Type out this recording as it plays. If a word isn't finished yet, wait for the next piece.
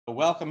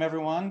Welcome,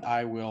 everyone.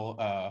 I will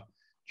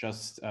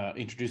just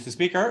introduce the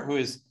speaker, who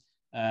is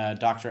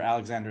Dr.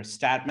 Alexander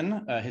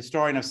Statman, a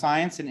historian of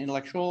science and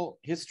intellectual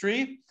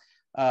history.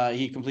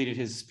 He completed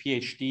his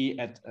PhD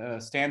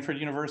at Stanford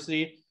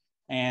University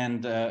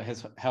and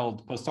has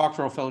held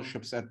postdoctoral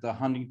fellowships at the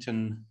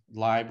Huntington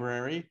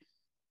Library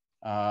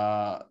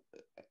and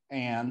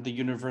the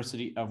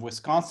University of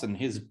Wisconsin.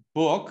 His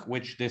book,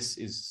 which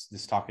this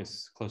talk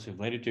is closely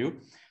related to,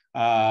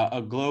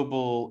 A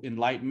Global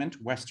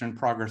Enlightenment, Western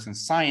Progress and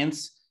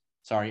Science.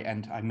 Sorry,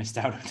 and I missed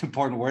out an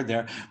important word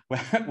there.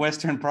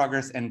 Western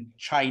Progress and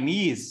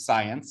Chinese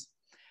Science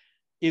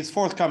is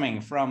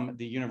forthcoming from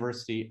the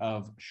University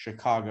of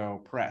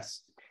Chicago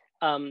Press.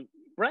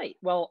 Right.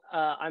 Well,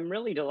 I'm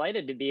really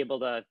delighted to be able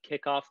to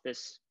kick off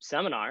this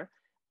seminar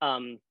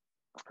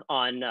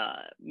on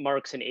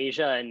Marx in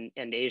Asia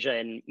and Asia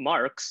and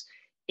Marx.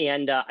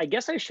 And I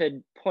guess I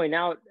should point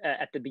out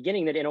at the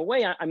beginning that in a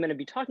way, I'm going to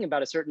be talking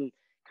about a certain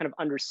kind of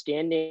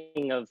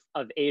understanding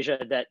of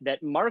Asia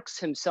that Marx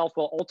himself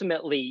will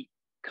ultimately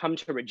come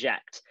to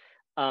reject.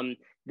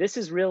 This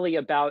is really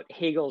about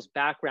Hegel's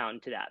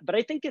background to that. But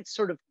I think it's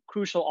sort of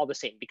crucial all the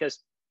same, because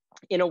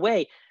in a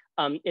way,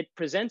 it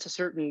presents a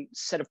certain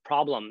set of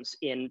problems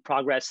in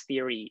progress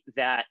theory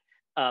that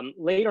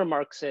later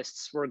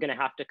Marxists were going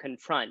to have to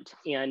confront.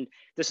 And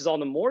this is all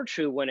the more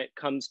true when it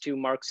comes to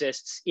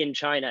Marxists in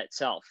China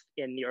itself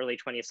in the early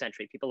 20th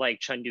century, people like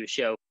Chen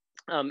Duxiu.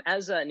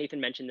 As Nathan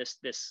mentioned,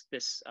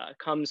 this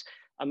comes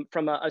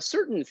from a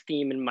certain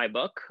theme in my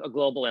book, A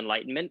Global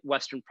Enlightenment,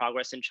 Western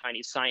Progress in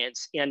Chinese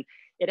Science. And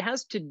it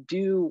has to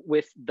do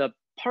with the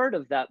part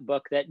of that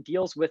book that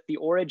deals with the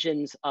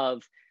origins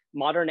of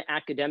modern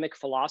academic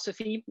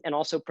philosophy and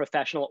also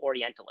professional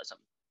Orientalism.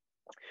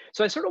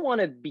 So I sort of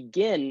want to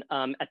begin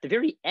at the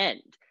very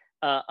end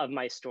of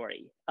my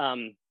story,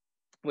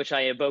 which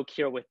I evoke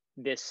here with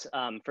this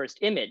first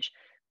image.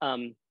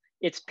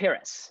 It's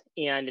Paris,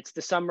 and it's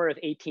the summer of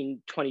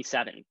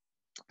 1827.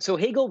 So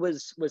Hegel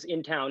was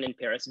in town in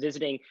Paris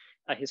visiting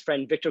his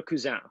friend Victor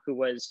Cousin, who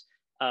was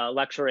a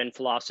lecturer in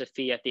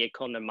philosophy at the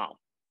École Normale.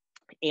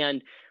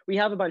 And we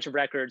have a bunch of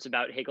records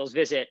about Hegel's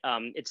visit.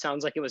 It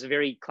sounds like it was a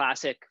very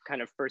classic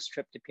kind of first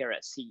trip to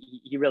Paris.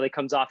 He really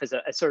comes off as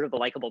a sort of a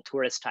likable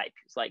tourist type.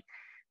 He's like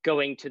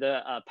going to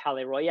the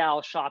Palais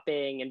Royal,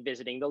 shopping and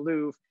visiting the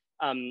Louvre.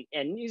 And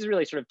he's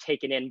really sort of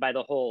taken in by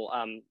the whole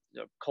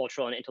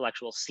cultural and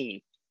intellectual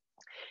scene.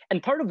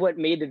 And part of what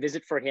made the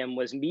visit for him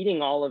was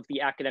meeting all of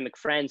the academic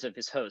friends of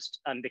his host,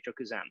 Victor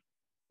Cousin.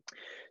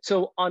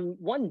 So on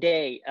one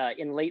day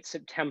in late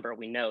September,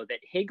 we know that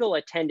Hegel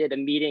attended a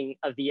meeting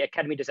of the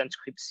Académie des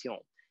Inscriptions,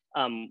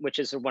 which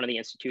is one of the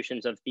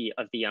institutions of the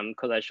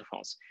Collège de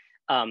France.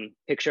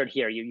 Pictured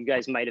here, you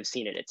guys might have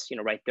seen it. It's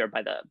right there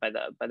by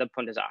the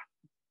Pont des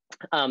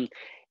Arts.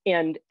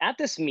 And at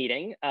this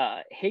meeting,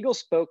 Hegel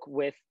spoke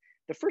with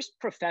the first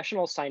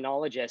professional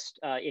sinologist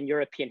in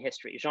European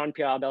history,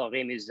 Jean-Pierre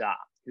Abel-Rémusat,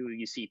 who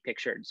you see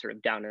pictured sort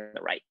of down on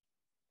the right.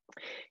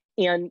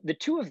 And the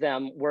two of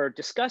them were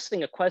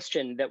discussing a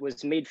question that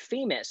was made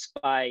famous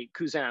by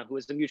Cousin, who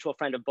was a mutual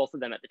friend of both of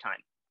them at the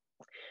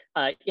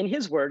time. In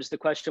his words, the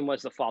question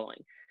was the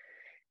following: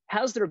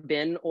 has there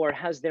been or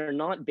has there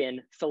not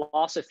been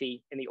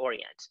philosophy in the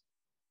Orient?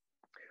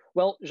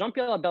 Well,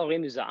 Jean-Pierre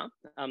Abel-Rémusat,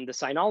 the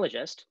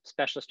sinologist,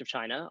 specialist of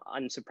China,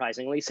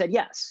 unsurprisingly said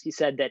yes. He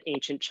said that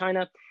ancient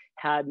China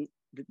had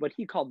what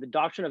he called the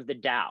doctrine of the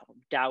Tao,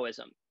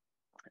 Daoism.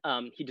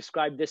 He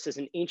described this as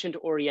an ancient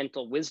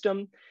Oriental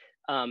wisdom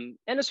and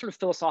a sort of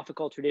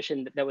philosophical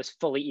tradition that was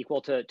fully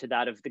equal to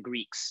that of the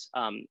Greeks,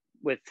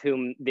 with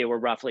whom they were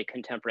roughly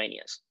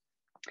contemporaneous.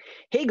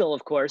 Hegel,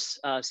 of course,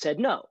 said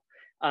no.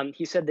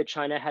 He said that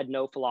China had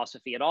no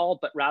philosophy at all,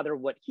 but rather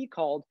what he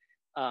called,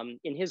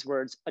 in his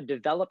words, a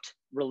developed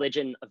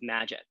religion of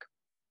magic.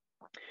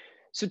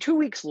 So 2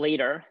 weeks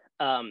later,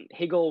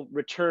 Hegel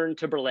returned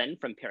to Berlin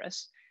from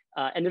Paris,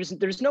 and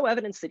there's no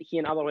evidence that he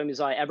and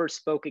Abel-Rémusat ever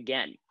spoke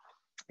again.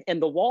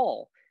 And the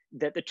wall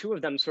that the two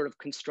of them sort of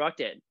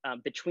constructed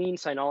between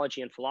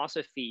sinology and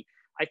philosophy,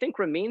 I think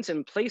remains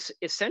in place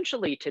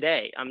essentially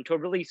today to a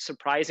really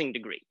surprising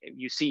degree.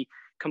 You see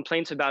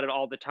complaints about it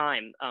all the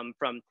time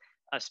from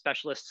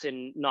specialists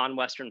in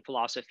non-Western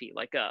philosophy.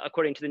 Like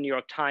according to the New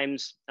York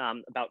Times,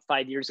 about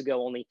 5 years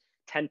ago, only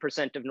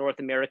 10% of North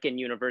American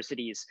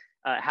universities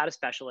had a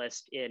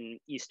specialist in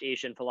East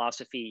Asian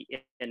philosophy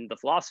in the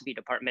philosophy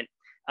department.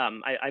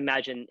 I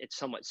imagine it's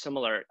somewhat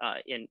similar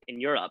in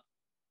Europe.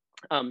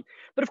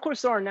 But of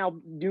course, there are now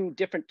new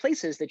different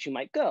places that you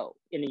might go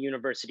in a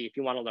university if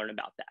you want to learn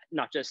about that,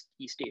 not just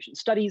East Asian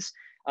studies,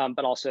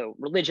 but also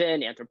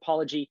religion,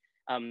 anthropology,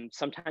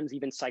 sometimes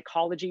even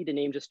psychology, to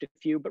name just a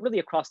few, but really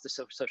across the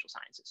social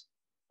sciences.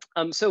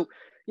 So,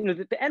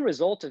 the end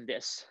result of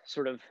this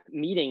sort of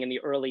meeting in the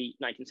early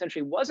 19th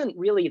century wasn't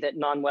really that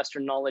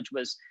non-Western knowledge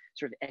was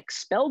sort of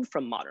expelled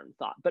from modern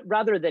thought, but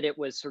rather that it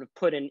was sort of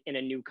put in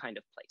a new kind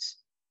of place.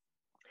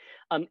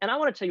 And I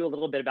want to tell you a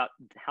little bit about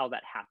how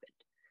that happened.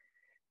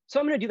 So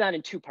I'm going to do that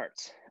in two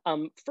parts.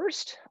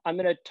 First, I'm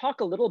going to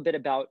talk a little bit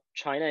about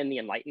China and the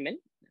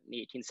Enlightenment in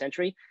the 18th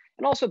century.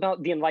 and also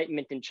about the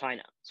Enlightenment in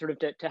China, sort of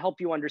to help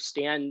you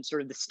understand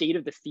sort of the state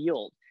of the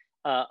field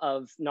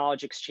of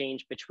knowledge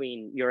exchange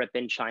between Europe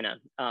and China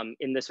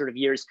in the sort of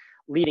years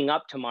leading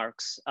up to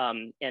Marx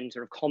and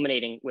sort of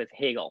culminating with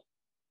Hegel.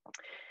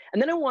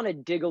 And then I want to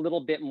dig a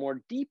little bit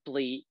more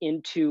deeply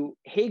into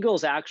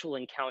Hegel's actual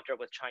encounter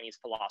with Chinese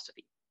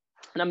philosophy.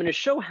 And I'm going to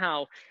show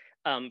how,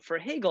 for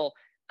Hegel,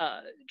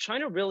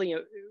 China really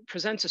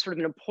presents a sort of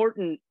an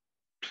important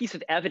piece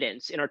of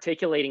evidence in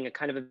articulating a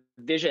kind of a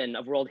vision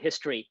of world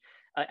history,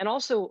 and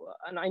also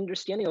an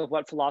understanding of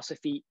what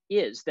philosophy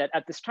is that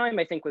at this time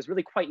I think was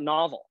really quite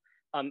novel,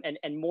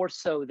 and more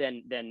so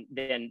than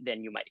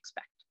you might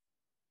expect.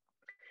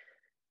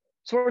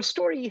 So our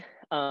story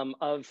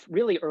of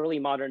really early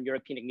modern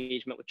European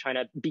engagement with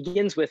China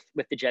begins with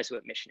the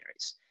Jesuit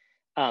missionaries.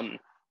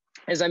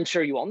 As I'm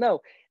sure you all know,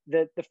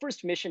 the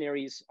first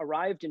missionaries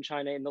arrived in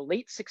China in the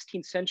late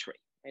 16th century.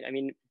 I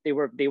mean, they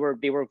were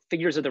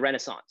figures of the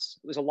Renaissance.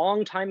 It was a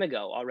long time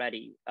ago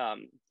already,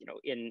 you know,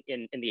 in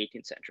the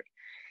 18th century.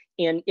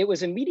 And it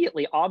was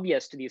immediately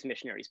obvious to these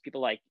missionaries, people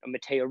like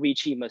Matteo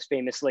Ricci, most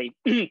famously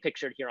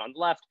pictured here on the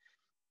left,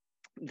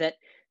 that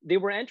they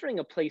were entering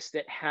a place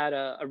that had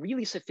a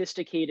really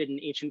sophisticated and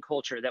ancient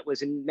culture that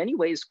was in many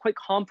ways quite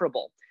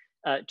comparable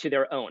to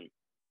their own.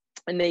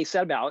 And they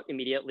set about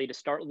immediately to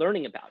start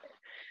learning about it.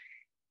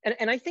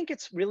 And I think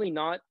it's really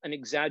not an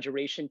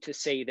exaggeration to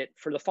say that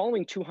for the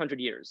following 200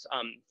 years,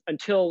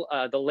 until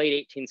the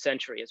late 18th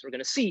century, as we're going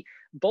to see,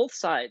 both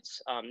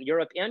sides,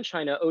 Europe and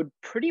China, owed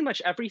pretty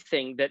much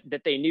everything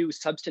that they knew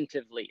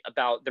substantively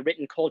about the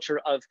written culture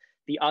of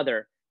the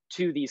other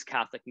to these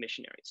Catholic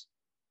missionaries.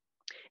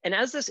 And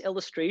as this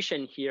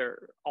illustration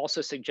here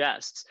also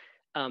suggests,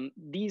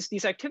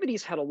 these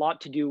activities had a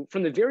lot to do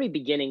from the very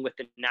beginning with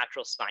the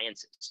natural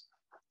sciences.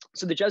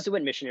 So the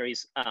Jesuit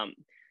missionaries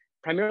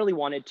primarily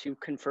wanted to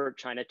convert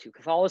China to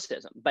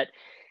Catholicism. But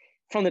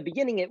from the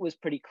beginning, it was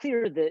pretty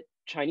clear that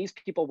Chinese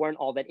people weren't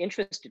all that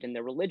interested in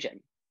their religion.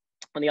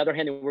 On the other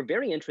hand, they were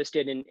very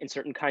interested in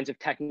certain kinds of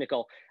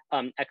technical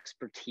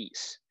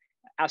expertise.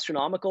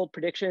 Astronomical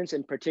predictions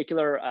in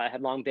particular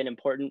had long been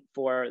important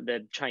for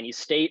the Chinese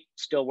state,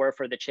 still were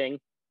for the Qing.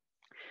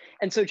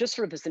 And so just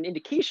sort of as an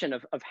indication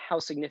of how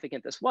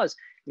significant this was,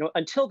 you know,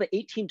 until the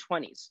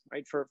 1820s,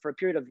 right, for a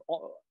period of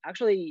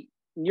actually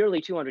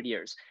nearly 200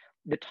 years,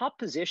 the top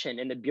position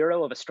in the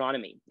Bureau of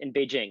Astronomy in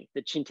Beijing,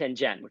 the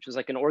Qintianjian, which was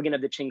like an organ of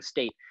the Qing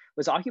state,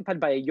 was occupied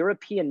by a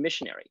European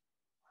missionary.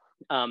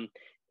 And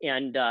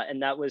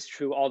that was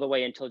true all the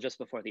way until just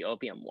before the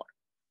Opium War.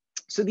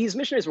 So these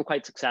missionaries were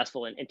quite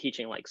successful in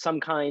teaching like some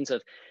kinds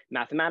of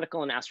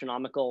mathematical and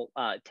astronomical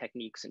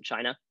techniques in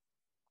China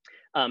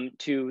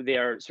to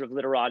their sort of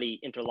literati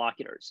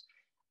interlocutors.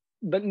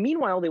 But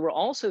meanwhile, they were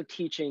also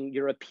teaching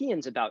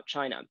Europeans about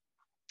China.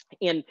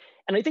 And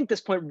I think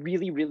this point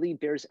really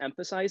bears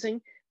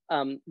emphasizing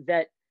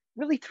that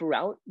really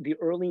throughout the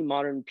early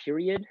modern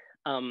period,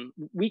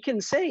 we can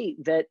say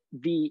that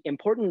the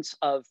importance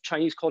of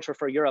Chinese culture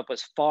for Europe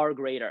was far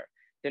greater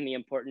than the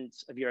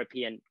importance of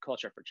European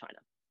culture for China.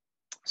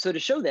 So to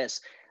show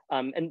this,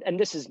 and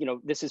this is, you know,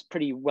 this is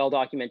pretty well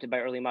documented by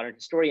early modern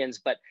historians,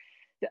 but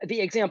the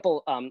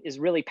example is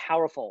really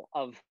powerful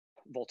of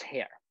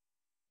Voltaire.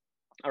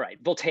 All right,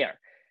 Voltaire.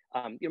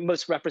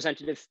 Most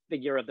representative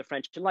figure of the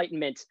French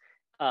Enlightenment,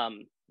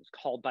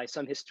 called by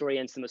some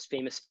historians the most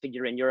famous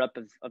figure in Europe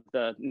of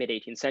the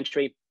mid-18th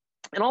century,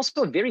 and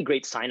also a very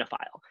great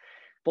sinophile.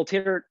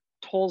 Voltaire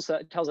tells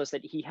us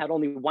that he had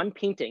only one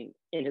painting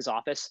in his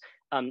office,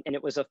 and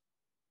it was a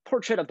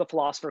portrait of the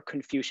philosopher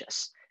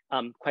Confucius,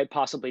 quite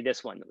possibly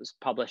this one that was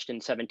published in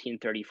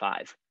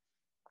 1735.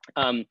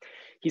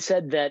 He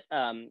said that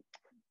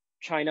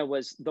China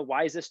was the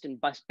wisest and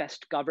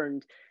best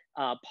governed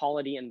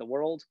polity in the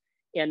world.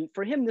 And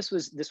for him, this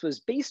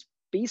was based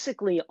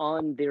basically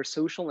on their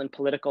social and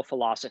political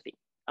philosophy,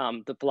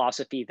 the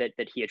philosophy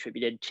that he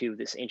attributed to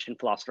this ancient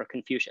philosopher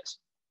Confucius.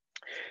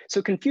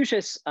 So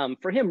Confucius,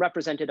 for him,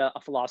 represented a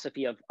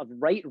philosophy of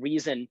right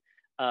reason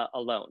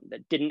alone,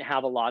 that didn't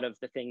have a lot of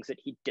the things that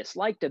he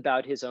disliked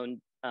about his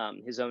own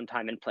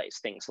time and place,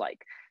 things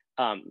like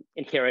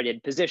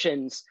inherited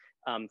positions,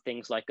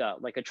 things like a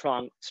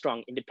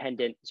strong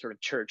independent sort of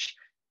church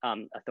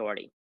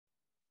authority.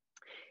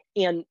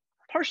 And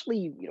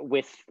partially, you know,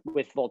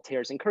 with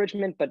Voltaire's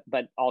encouragement,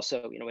 but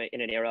also, you know,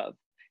 in an era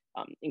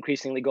of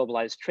increasingly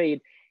globalized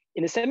trade,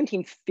 in the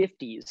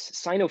 1750s,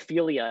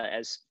 sinophilia,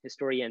 as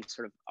historians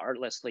sort of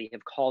artlessly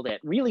have called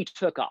it, really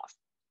took off.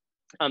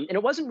 And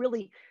it wasn't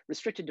really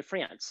restricted to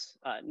France,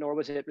 nor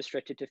was it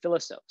restricted to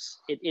philosophers.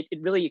 It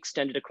really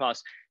extended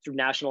across sort of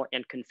national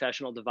and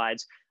confessional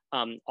divides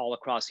all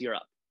across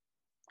Europe.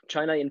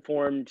 China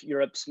informed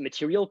Europe's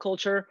material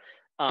culture,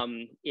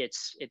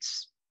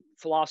 its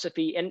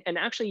philosophy, and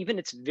actually even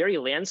its very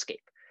landscape.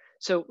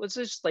 So let's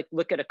just like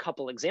look at a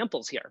couple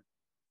examples here.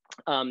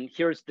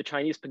 Here's the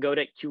Chinese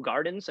pagoda at Kew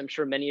Gardens. I'm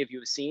sure many of you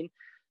have seen,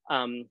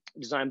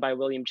 designed by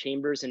William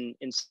Chambers in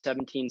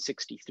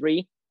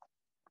 1763.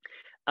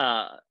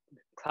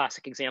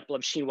 Classic example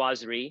of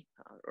chinoiserie,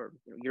 or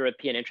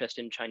European interest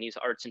in Chinese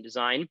arts and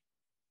design.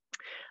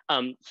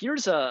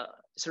 Here's a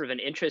sort of an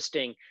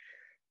interesting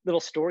little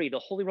story. The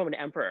Holy Roman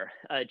Emperor,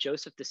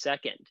 Joseph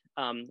II,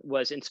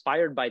 was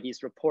inspired by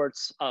these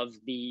reports of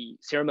the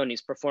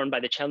ceremonies performed by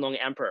the Qianlong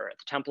Emperor at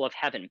the Temple of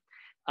Heaven.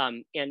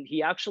 And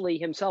he actually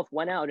himself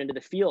went out into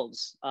the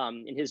fields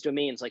in his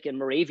domains, like in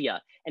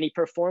Moravia, and he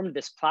performed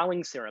this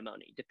plowing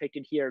ceremony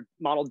depicted here,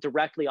 modeled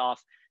directly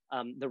off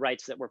the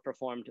rites that were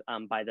performed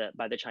by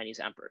the Chinese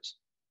emperors.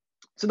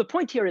 So the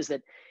point here is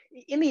that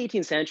in the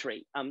 18th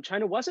century,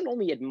 China wasn't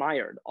only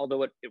admired,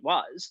 although it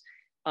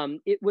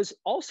was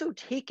also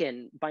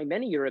taken by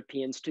many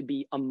Europeans to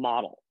be a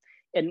model.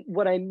 And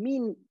what I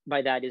mean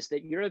by that is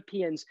that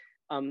Europeans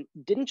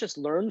didn't just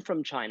learn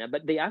from China,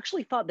 but they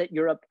actually thought that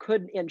Europe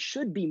could and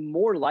should be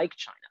more like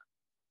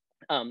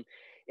China.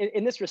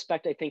 In this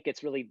respect, I think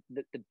it's really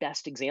the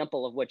best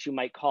example of what you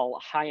might call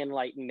high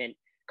Enlightenment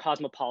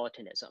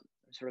cosmopolitanism,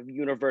 sort of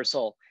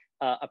universal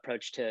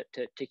approach to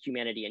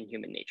humanity and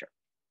human nature.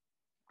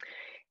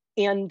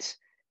 And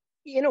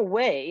in a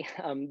way,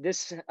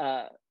 this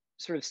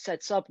sort of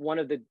sets up one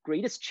of the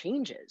greatest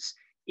changes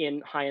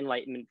in high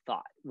Enlightenment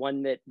thought,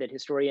 one that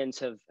historians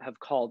have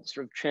called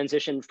sort of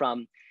transition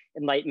from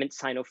Enlightenment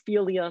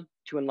sinophilia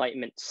to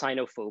Enlightenment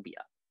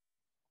sinophobia,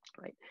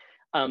 right?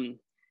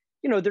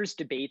 There's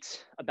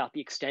debates about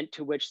the extent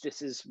to which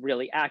this is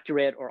really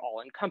accurate or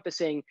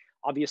all-encompassing.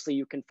 Obviously,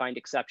 you can find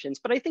exceptions,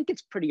 but I think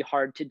it's pretty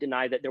hard to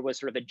deny that there was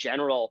sort of a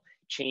general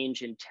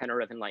change in tenor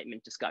of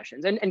Enlightenment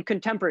discussions. And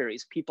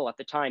contemporaries, people at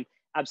the time,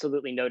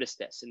 absolutely noticed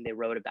this and they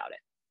wrote about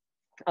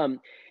it.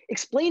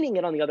 Explaining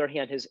it, on the other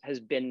hand, has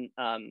been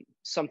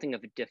something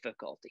of a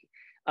difficulty.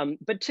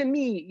 But to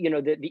me,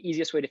 the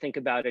easiest way to think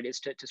about it is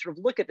to sort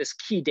of look at this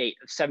key date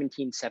of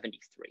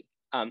 1773,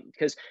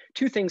 because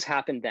two things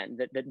happened then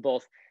that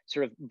both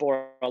sort of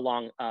bore a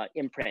long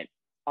imprint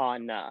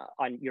on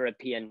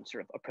European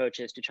sort of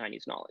approaches to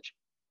Chinese knowledge.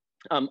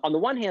 On the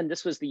one hand,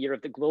 this was the year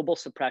of the global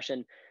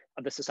suppression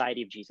of the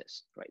Society of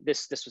Jesus, right?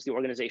 This was the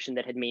organization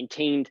that had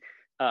maintained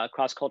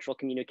cross-cultural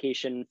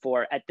communication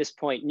for, at this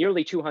point,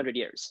 nearly 200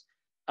 years.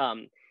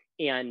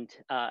 And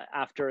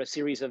after a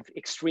series of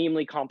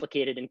extremely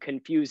complicated and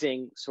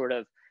confusing sort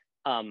of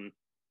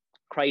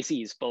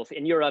crises, both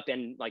in Europe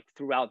and like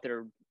throughout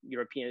their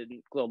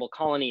European global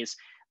colonies,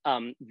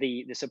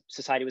 the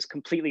society was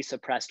completely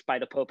suppressed by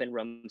the Pope in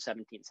Rome in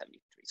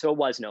 1773. So it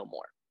was no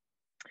more.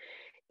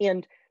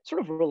 And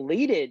sort of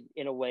related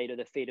in a way to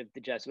the fate of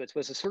the Jesuits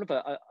was a sort of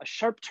a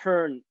sharp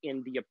turn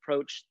in the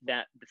approach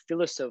that the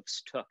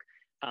philosophers took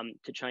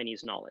to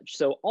Chinese knowledge.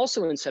 So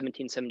also in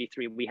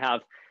 1773, we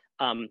have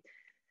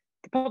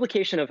the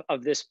publication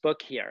of this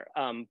book here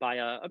by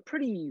a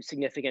pretty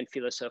significant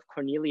philosopher,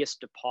 Cornelius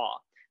de Paul,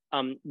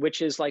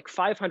 which is like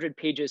 500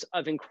 pages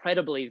of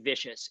incredibly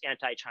vicious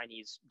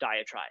anti-Chinese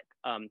diatribe.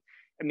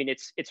 I mean,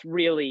 it's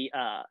really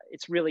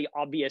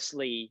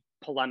obviously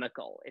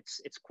polemical.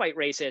 It's quite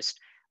racist.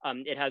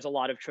 It has a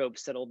lot of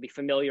tropes that'll be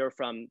familiar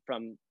from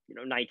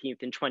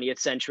 19th and 20th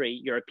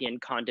century European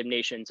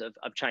condemnations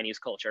of Chinese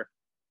culture.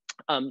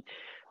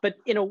 But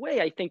in a way,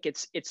 I think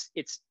it's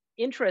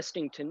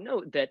interesting to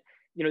note that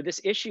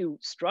this issue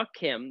struck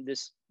him,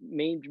 this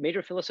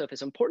major philosopher,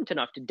 is important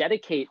enough to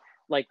dedicate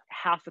like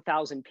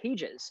 600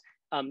 pages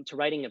to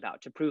writing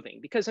about, to proving,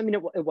 because I mean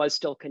it was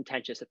still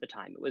contentious at the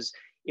time.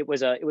 It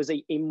was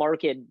a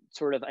marked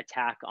sort of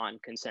attack on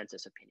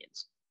consensus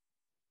opinions.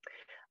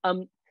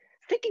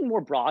 Thinking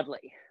more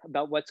broadly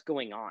about what's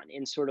going on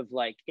in sort of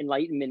like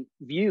Enlightenment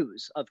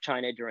views of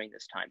China during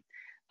this time,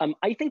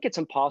 I think it's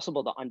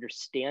impossible to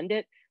understand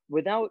it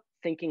without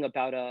thinking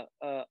about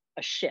a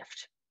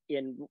shift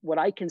in what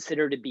I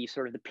consider to be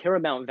sort of the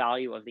paramount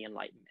value of the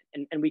Enlightenment.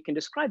 And we can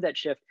describe that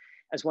shift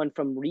as one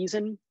from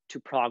reason to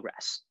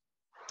progress.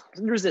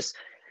 So there's this,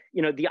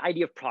 the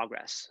idea of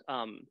progress,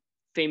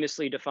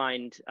 famously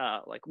defined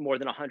like more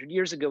than 100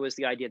 years ago, as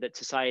the idea that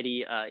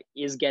society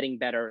is getting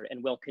better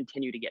and will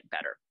continue to get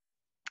better.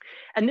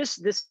 And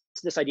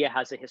this idea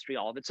has a history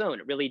all of its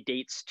own. It really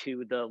dates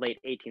to the late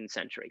 18th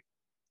century.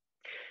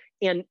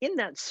 And in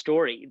that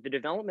story, the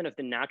development of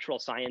the natural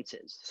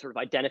sciences, sort of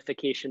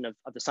identification of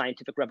the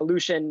scientific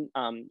revolution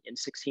in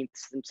 16th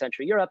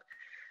century Europe,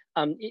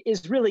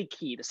 is really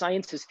key. The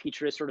sciences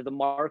feature as sort of the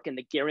mark and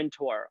the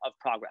guarantor of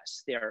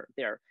progress. They're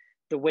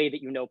the way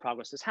that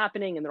progress is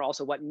happening, and they're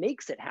also what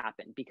makes it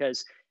happen,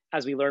 because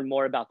as we learn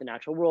more about the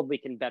natural world, we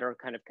can better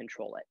kind of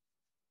control it.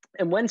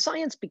 And when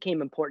science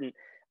became important,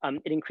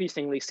 it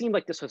increasingly seemed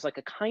like this was like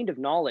a kind of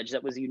knowledge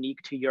that was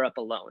unique to Europe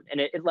alone.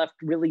 And it left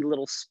really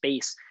little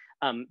space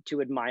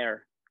to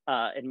admire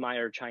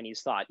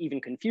Chinese thought, even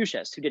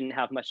Confucius, who didn't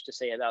have much to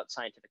say about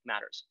scientific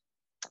matters.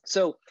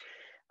 So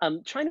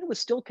China was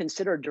still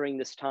considered during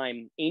this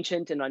time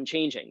ancient and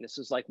unchanging. This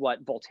is like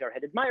what Voltaire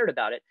had admired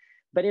about it.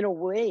 But in a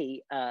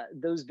way,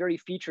 those very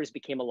features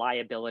became a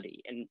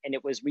liability, and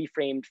it was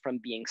reframed from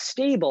being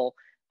stable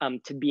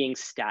to being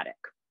static.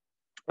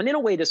 And in a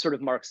way, this sort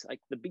of marks like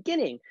the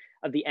beginning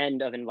of the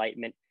end of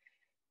Enlightenment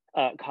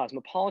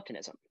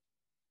cosmopolitanism,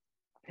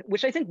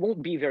 which I think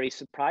won't be very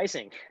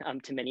surprising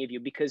to many of you,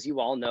 because you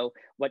all know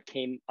what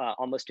came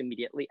almost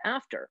immediately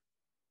after,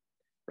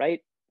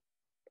 right?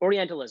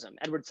 Orientalism,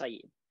 Edward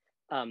Said,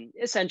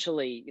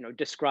 essentially,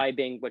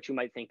 describing what you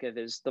might think of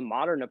as the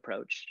modern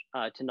approach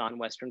to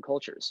non-Western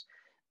cultures.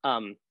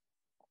 And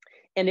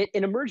it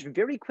emerged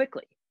very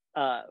quickly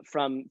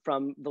from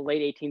the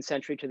late 18th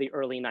century to the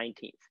early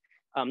 19th.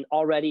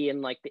 Already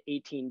in like the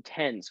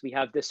 1810s, we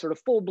have this sort of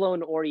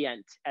full-blown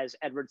Orient, as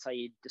Edward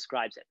Said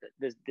describes it,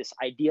 this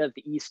idea of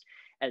the East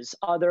as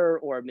other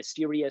or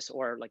mysterious,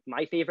 or like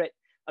my favorite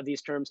of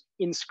these terms,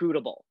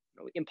 inscrutable,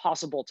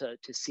 impossible to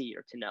see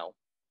or to know.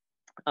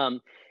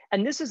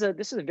 And this is a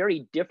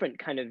very different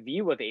kind of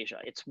view of Asia.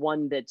 It's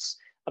one that's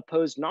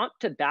opposed not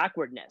to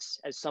backwardness,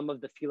 as some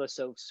of the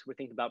philosophers who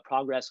think about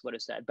progress would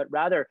have said, but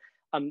rather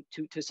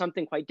to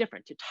something quite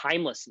different, to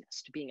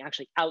timelessness, to being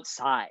actually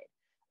outside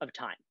of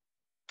time.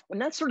 And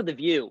that's sort of the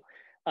view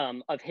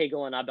of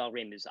Hegel and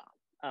Abel-Rémusat,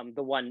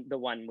 the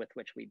one with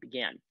which we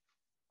began.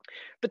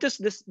 But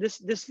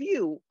this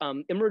view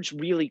emerged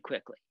really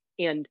quickly,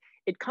 and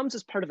it comes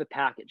as part of a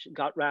package. It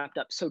got wrapped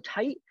up so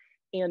tight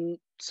and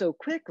so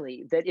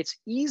quickly that it's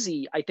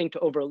easy, I think, to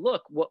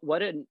overlook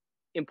what an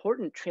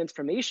important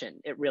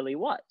transformation it really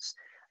was.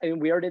 I mean,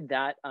 where did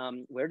that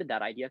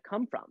idea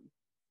come from?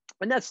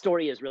 And that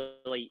story is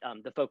really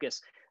the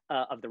focus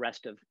of the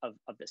rest of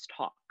this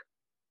talk.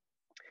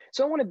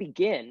 So I want to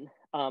begin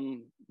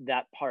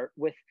that part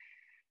with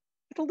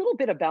a little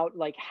bit about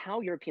like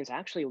how Europeans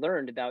actually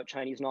learned about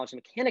Chinese knowledge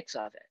and mechanics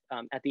of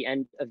it at the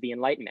end of the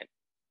Enlightenment.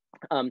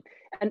 And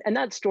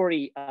that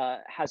story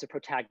has a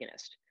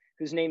protagonist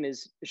whose name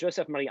is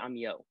Joseph-Marie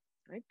Amiot,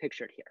 right,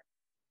 pictured here.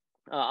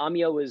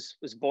 Amiot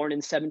was born in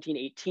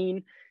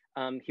 1718.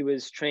 He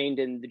was trained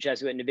in the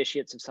Jesuit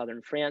novitiates of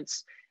southern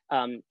France,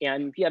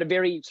 and he had a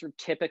very sort of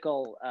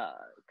typical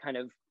kind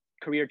of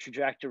career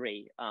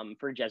trajectory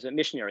for a Jesuit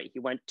missionary. He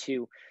went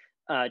to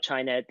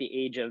China at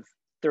the age of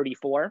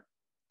 34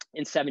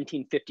 in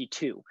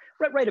 1752,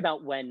 right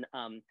about when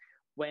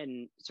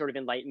sort of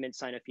Enlightenment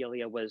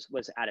sinophilia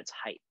was at its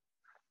height.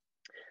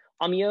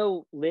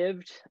 Amiot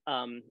lived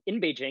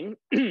in Beijing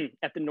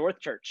at the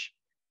North Church.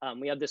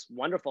 We have this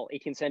wonderful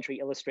 18th century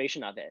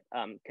illustration of it,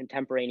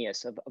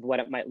 contemporaneous of what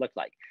it might look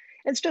like.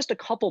 And it's just a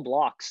couple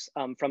blocks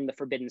from the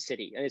Forbidden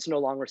City, and it's no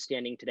longer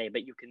standing today,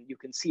 but you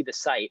can see the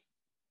site.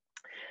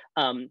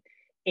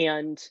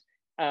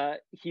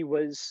 He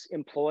was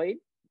employed,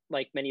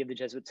 like many of the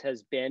Jesuits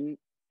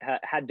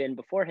had been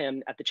before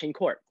him, at the Qing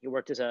court. He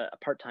worked as a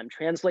part-time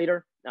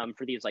translator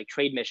for these like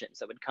trade missions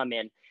that would come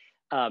in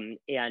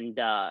and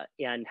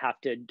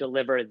have to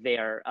deliver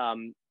their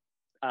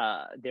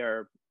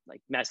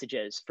like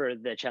messages for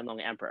the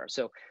Qianlong Emperor.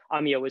 So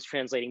Amiot was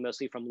translating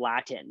mostly from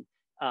Latin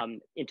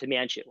into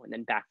Manchu, and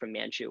then back from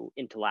Manchu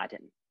into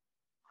Latin.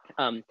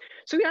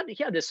 So he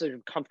had this sort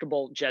of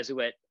comfortable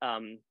Jesuit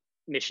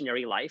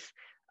missionary life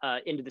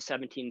into the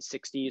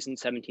 1760s and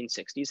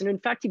 1760s. And in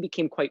fact, he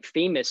became quite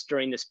famous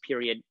during this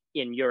period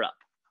in Europe.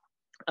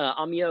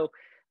 Amiot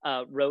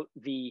wrote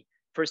the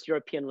first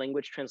European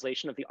language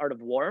translation of The Art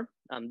of War,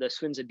 the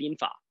Sun Tzu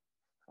Binfa.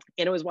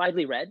 And it was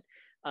widely read,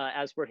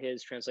 as were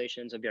his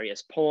translations of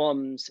various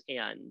poems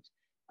and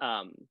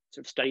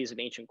sort of studies of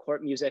ancient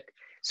court music.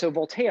 So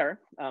Voltaire,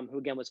 who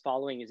again was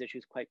following his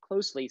issues quite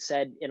closely,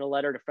 said in a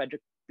letter to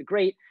Frederick the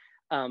Great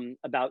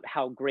about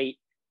how great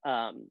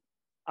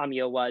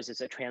Amiot was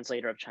as a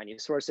translator of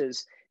Chinese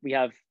sources. We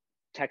have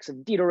texts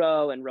of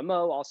Diderot and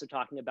Rameau also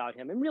talking about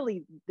him. And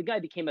really, the guy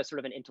became a sort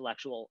of an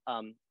intellectual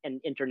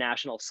and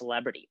international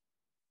celebrity.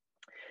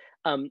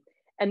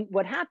 And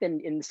what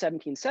happened in the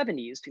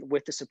 1770s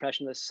with the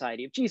suppression of the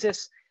Society of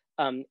Jesus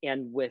and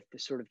with the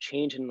sort of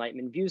change in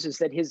Enlightenment views is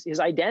that his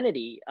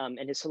identity and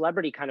his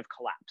celebrity kind of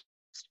collapsed.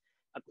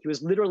 He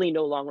was literally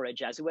no longer a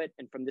Jesuit,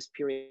 and from this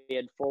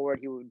period forward,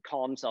 he would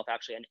call himself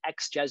actually an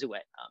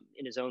ex-Jesuit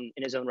in his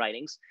own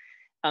writings.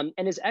 And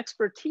his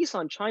expertise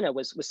on China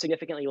was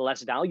significantly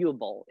less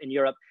valuable in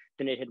Europe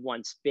than it had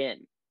once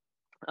been.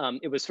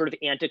 It was sort of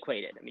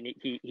antiquated. I mean,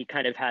 he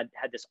kind of had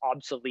this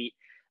obsolete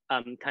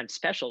kind of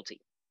specialty.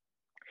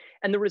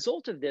 And the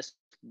result of this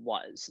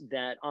was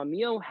that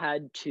Amiot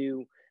had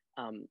to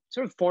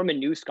sort of form a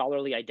new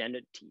scholarly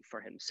identity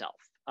for himself,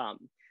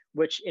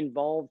 which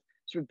involved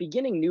sort of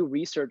beginning new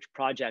research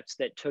projects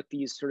that took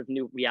these sort of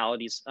new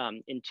realities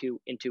into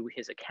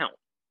his account.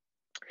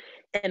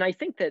 And I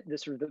think that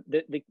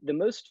the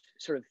most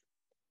sort of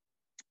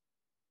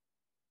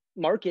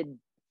marked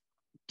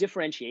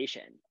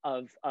differentiation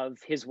of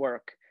his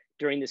work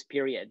during this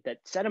period that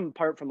set him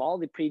apart from all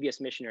the previous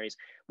missionaries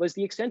was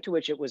the extent to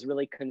which it was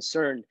really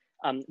concerned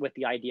with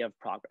the idea of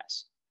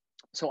progress.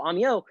 So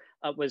Amiot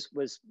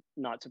was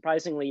not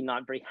surprisingly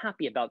not very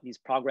happy about these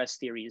progress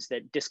theories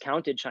that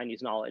discounted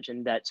Chinese knowledge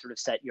and that sort of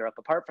set Europe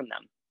apart from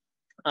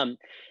them.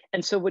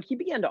 And so what he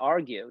began to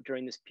argue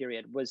during this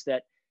period was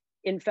that,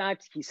 in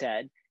fact, he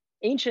said,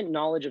 ancient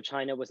knowledge of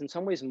China was in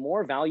some ways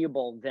more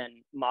valuable than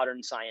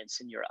modern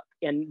science in Europe.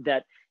 And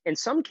that in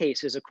some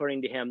cases,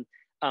 according to him,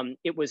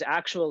 it was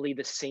actually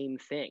the same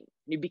thing.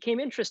 He became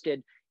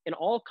interested in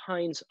all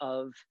kinds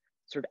of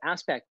sort of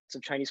aspects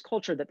of Chinese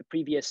culture that the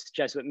previous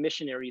Jesuit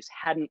missionaries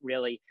hadn't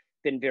really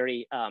been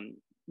very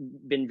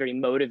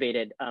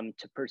motivated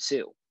to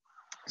pursue.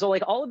 So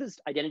like all of his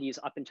identities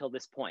up until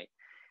this point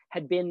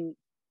had been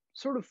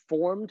sort of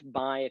formed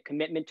by a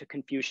commitment to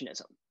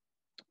Confucianism,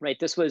 right?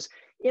 This was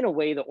in a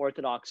way the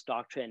orthodox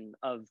doctrine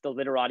of the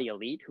literati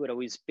elite, who had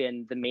always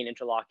been the main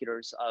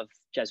interlocutors of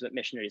Jesuit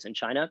missionaries in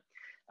China.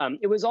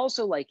 It was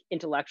also like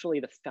intellectually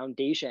the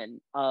foundation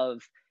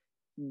of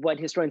what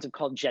historians have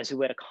called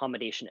Jesuit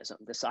accommodationism,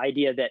 this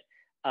idea that,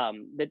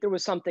 that there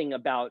was something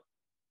about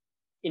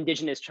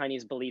indigenous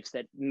Chinese beliefs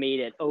that made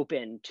it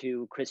open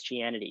to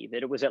Christianity,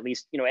 that it was at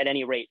least, at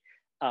any rate,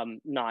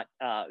 not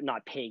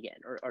pagan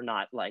or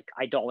not like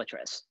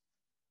idolatrous.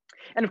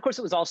 And of course,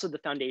 it was also the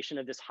foundation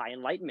of this high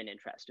Enlightenment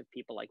interest of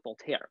people like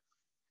Voltaire.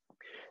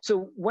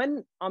 So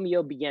when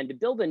Amiot began to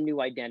build a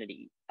new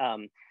identity,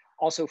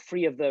 also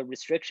free of the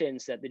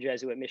restrictions that the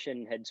Jesuit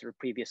mission had sort of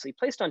previously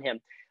placed on him,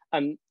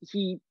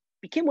 he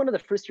became one of the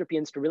first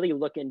Europeans to really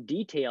look in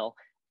detail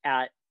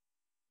at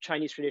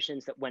Chinese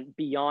traditions that went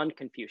beyond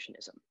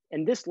Confucianism.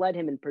 And this led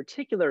him in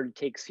particular to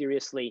take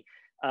seriously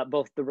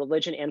both the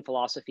religion and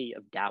philosophy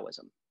of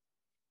Daoism.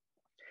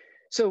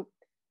 So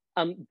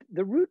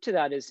the route to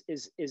that is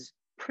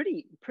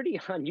pretty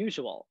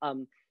unusual.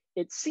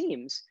 It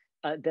seems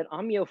that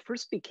Amiot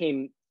first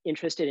became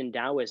interested in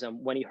Daoism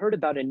when he heard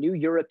about a new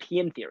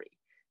European theory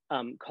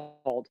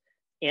called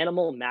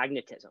animal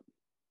magnetism.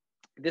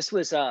 This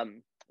was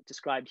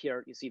described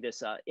here. You see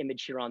this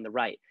image here on the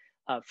right.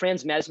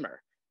 Franz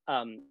Mesmer,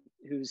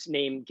 whose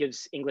name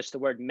gives English the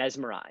word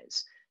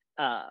mesmerize,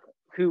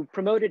 who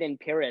promoted in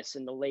Paris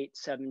in the late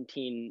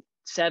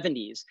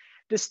 1770s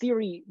this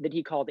theory that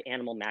he called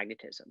animal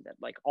magnetism, that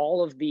like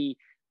all of the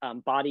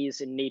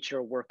bodies in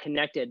nature were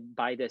connected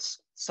by this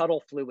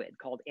subtle fluid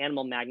called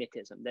animal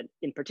magnetism that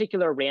in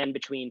particular ran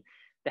between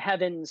the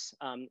heavens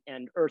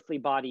and earthly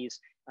bodies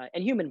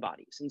and human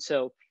bodies. And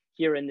so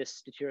here in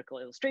this satirical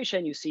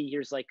illustration, you see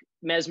here's like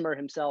Mesmer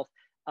himself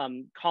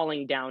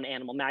calling down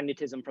animal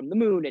magnetism from the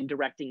moon and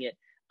directing it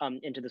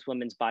into this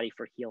woman's body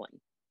for healing.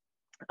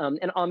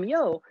 And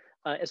Amiot,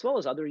 as well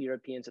as other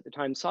Europeans at the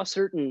time, saw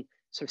certain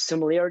sort of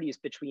similarities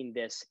between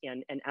this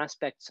and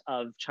aspects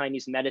of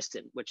Chinese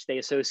medicine, which they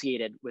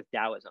associated with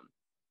Daoism.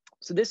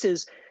 So this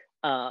is,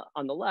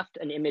 on the left,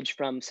 an image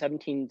from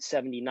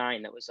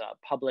 1779 that was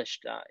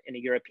published in a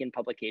European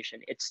publication.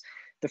 It's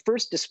the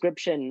first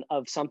description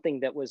of something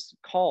that was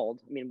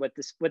called, what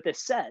this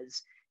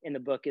says in the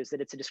book is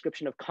that it's a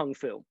description of Kung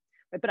Fu,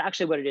 right? But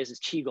actually what it is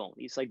Qigong,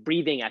 these like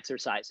breathing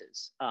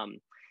exercises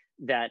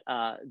that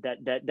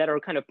are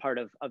kind of part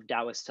of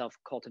Taoist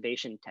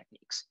self-cultivation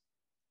techniques.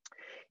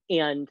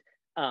 And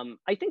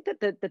I think that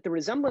the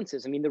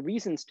resemblances, the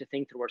reasons to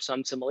think there were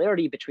some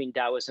similarity between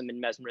Taoism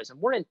and mesmerism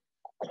weren't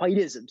quite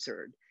as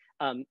absurd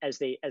as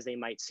they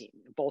might seem.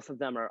 Both of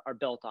them are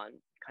built on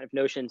kind of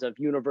notions of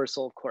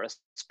universal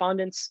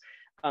correspondence.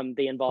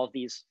 They involve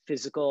these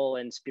physical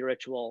and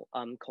spiritual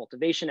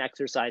cultivation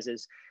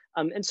exercises.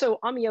 And so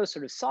Amiot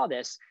sort of saw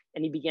this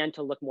and he began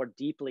to look more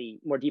deeply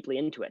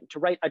into it, to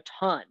write a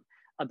ton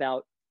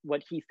about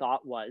what he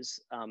thought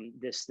was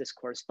this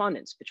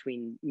correspondence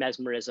between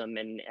mesmerism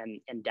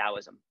and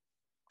Taoism.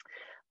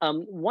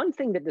 One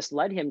thing that this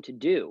led him to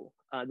do,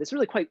 that's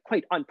really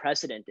quite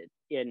unprecedented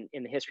in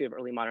the history of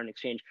early modern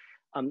exchange,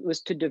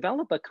 was to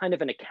develop a kind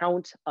of an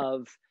account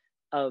of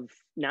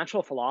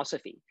natural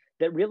philosophy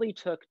that really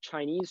took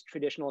Chinese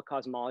traditional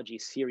cosmology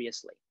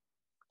seriously.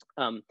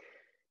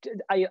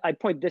 I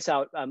point this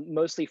out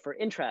mostly for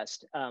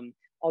interest,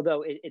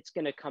 although it's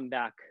going to come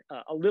back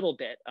a little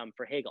bit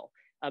for Hegel.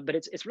 But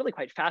it's really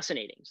quite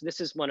fascinating. So this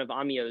is one of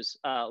Amiot's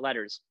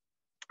letters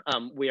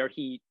where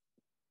he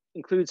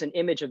includes an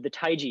image of the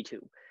Taiji-tu,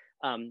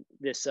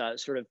 this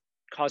sort of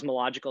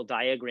cosmological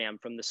diagram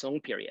from the Song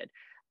period.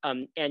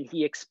 And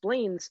he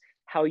explains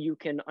how you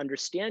can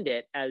understand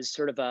it as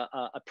sort of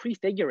a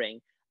prefiguring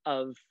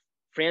of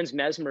Franz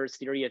Mesmer's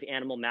theory of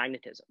animal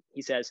magnetism.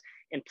 He says,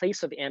 in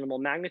place of animal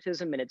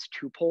magnetism and its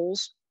two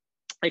poles,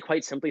 I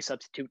quite simply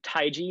substitute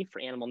Taiji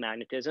for animal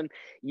magnetism,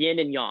 yin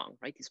and yang,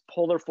 right? These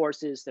polar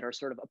forces that are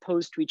sort of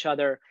opposed to each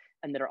other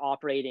and that are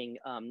operating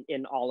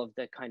in all of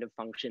the kind of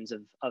functions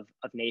of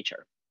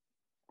nature.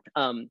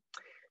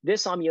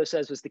 This, Amiot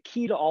says, was the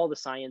key to all the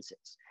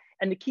sciences.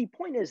 And the key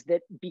point is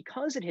that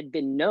because it had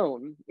been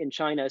known in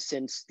China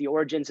since the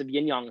origins of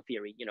yin-yang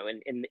theory,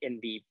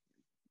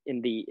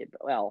 in the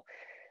well,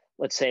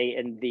 let's say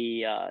in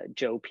the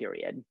Zhou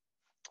period,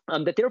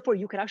 that therefore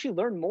you could actually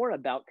learn more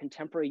about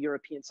contemporary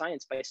European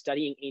science by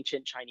studying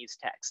ancient Chinese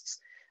texts.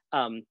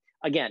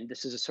 Again,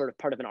 this is a sort of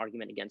part of an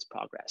argument against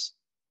progress.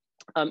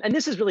 And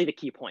this is really the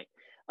key point.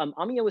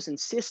 Amiot was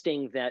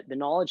insisting that the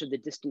knowledge of the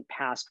distant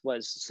past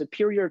was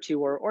superior to,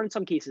 or in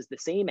some cases, the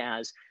same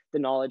as the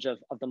knowledge of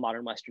the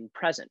modern Western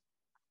present.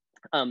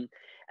 And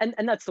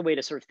that's the way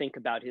to sort of think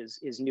about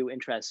his new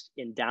interest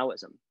in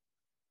Taoism.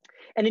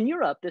 And in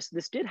Europe,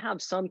 this did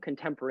have some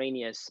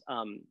contemporaneous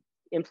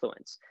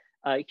influence.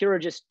 Here are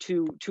just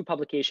two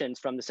publications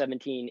from the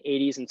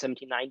 1780s and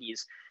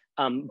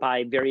 1790s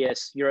by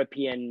various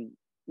European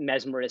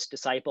mesmerist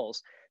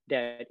disciples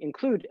that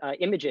include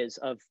images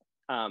of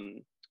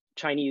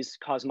Chinese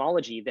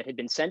cosmology that had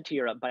been sent to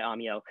Europe by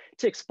Amiot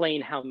to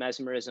explain how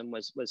mesmerism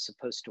was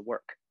supposed to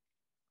work.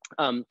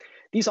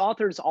 These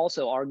authors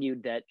also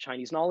argued that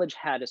Chinese knowledge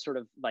had a sort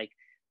of like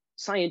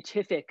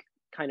scientific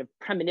kind of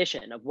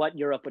premonition of what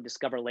Europe would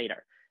discover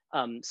later.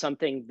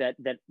 Something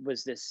that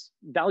was this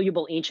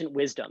valuable ancient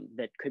wisdom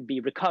that could be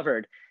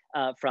recovered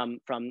from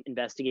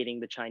investigating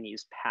the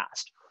Chinese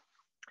past.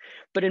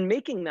 But in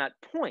making that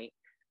point,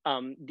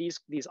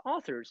 these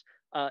authors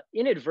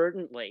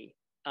inadvertently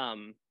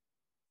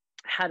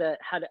had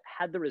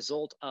the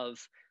result of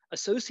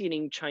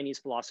associating Chinese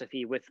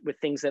philosophy with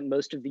things that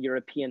most of the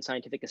European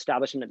scientific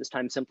establishment at this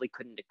time simply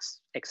couldn't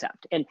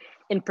accept, and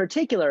in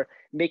particular,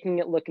 making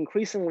it look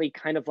increasingly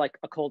kind of like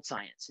occult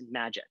science and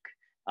magic,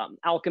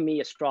 alchemy,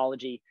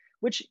 astrology,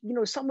 which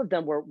some of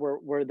them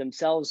were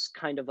themselves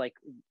kind of like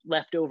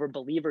leftover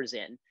believers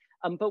in,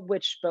 but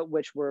which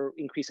were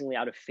increasingly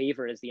out of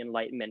favor as the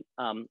Enlightenment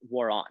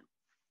wore on.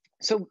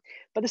 So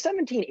by the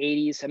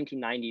 1780s,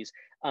 1790s,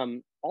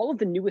 all of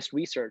the newest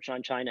research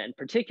on China, in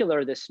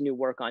particular this new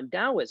work on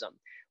Daoism,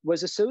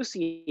 was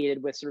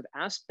associated with sort of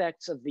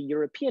aspects of the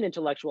European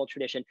intellectual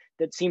tradition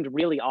that seemed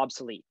really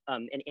obsolete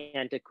and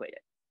antiquated.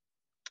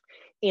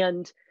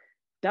 And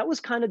that was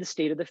kind of the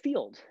state of the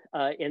field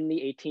in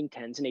the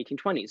 1810s and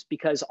 1820s,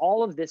 because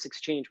all of this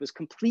exchange was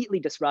completely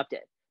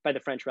disrupted by the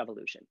French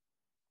Revolution.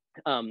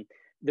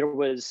 There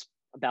was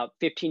about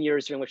 15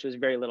 years during which there was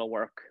very little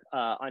work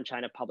on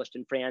China published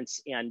in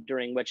France, and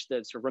during which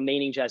the sort of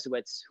remaining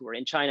Jesuits who were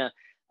in China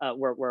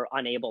were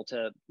unable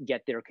to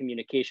get their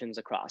communications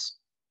across.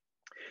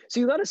 So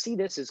you got to see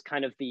this as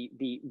kind of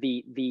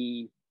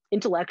the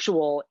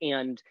intellectual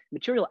and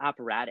material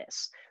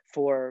apparatus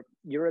for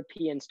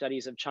European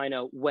studies of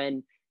China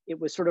when it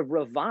was sort of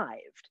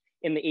revived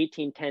in the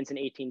 1810s and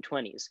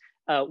 1820s,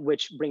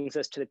 which brings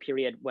us to the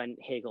period when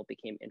Hegel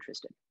became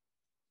interested.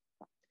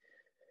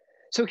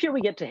 So here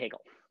we get to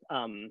Hegel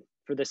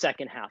for the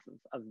second half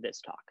of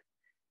this talk.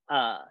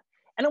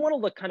 And I want to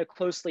look kind of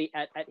closely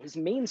at his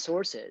main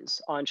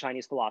sources on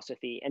Chinese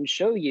philosophy and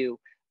show you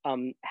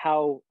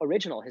how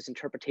original his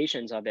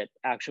interpretations of it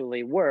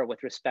actually were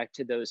with respect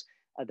to those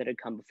that had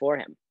come before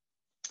him.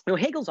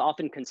 Hegel's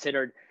often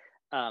considered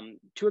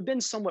to have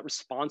been somewhat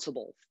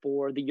responsible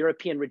for the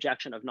European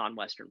rejection of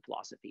non-Western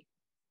philosophy.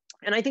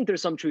 And I think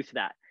there's some truth to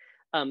that.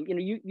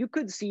 You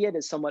could see it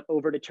as somewhat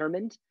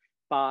overdetermined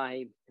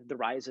by the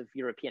rise of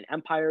European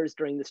empires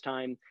during this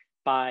time,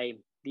 by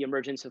the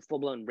emergence of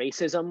full-blown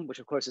racism, which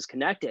of course is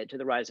connected to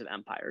the rise of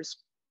empires.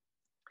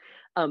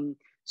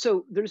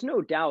 So there's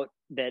no doubt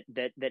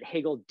that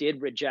Hegel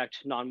did reject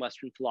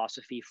non-Western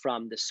philosophy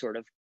from this sort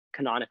of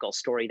canonical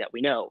story that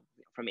we know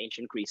from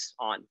ancient Greece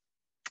on.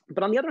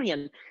 But on the other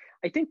hand,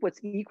 I think what's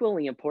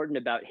equally important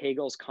about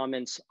Hegel's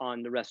comments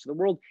on the rest of the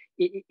world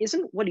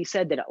isn't what he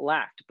said that it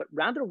lacked, but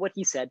rather what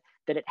he said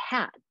that it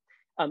had.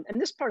 And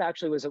this part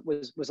actually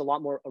was a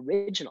lot more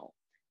original,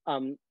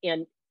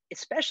 and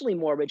especially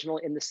more original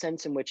in the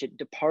sense in which it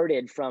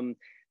departed from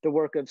the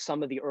work of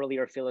some of the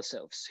earlier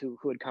philosophers who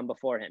had come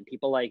before him,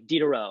 people like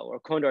Diderot or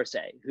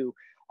Condorcet, who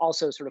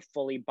also sort of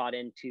fully bought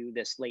into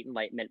this late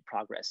Enlightenment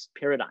progress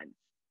paradigm.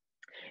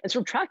 And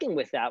sort of tracking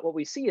with that, what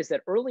we see is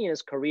that early in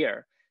his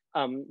career,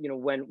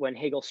 when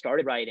Hegel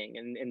started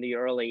writing in the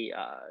early,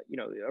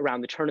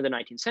 around the turn of the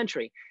 19th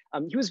century,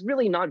 he was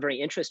really not very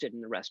interested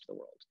in the rest of the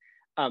world.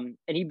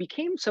 And he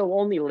became so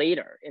only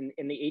later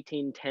in the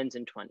 1810s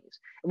and 20s.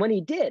 And when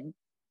he did,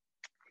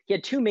 he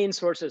had two main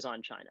sources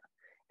on China.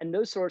 And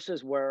those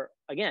sources were,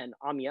 again,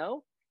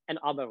 Amiot and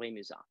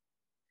Abel-Rémusat.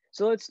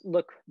 So let's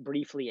look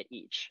briefly at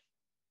each.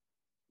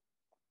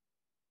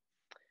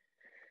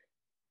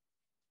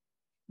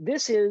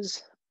 This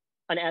is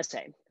an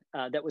essay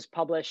that was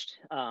published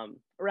around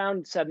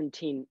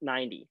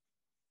 1790,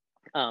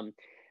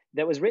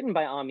 that was written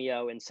by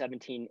Amiot in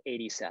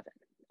 1787.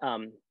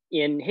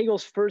 In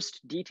Hegel's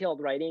first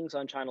detailed writings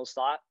on Chinese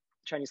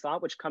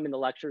thought, which come in the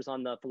lectures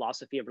on the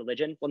philosophy of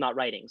religion, well, not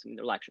writings, I mean,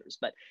 they're lectures,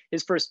 but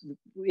his first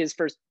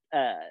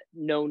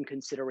known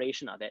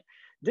consideration of it,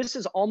 this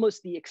is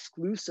almost the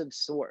exclusive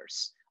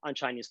source on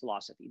Chinese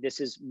philosophy.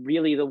 This is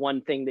really the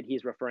one thing that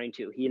he's referring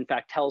to. He, in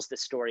fact, tells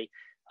this story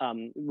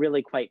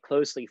really quite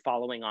closely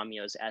following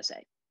Amiot's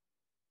essay.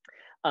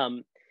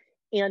 And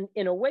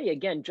in a way,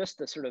 again, just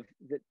the sort of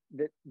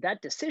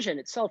that decision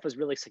itself was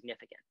really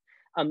significant.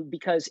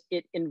 Because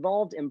it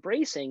involved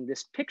embracing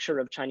this picture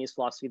of Chinese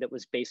philosophy that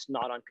was based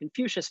not on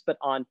Confucius, but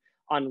on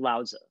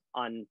Lao Tzu,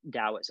 on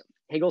Daoism.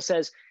 Hegel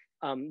says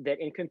that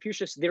in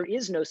Confucius, there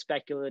is no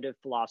speculative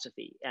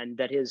philosophy, and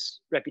that his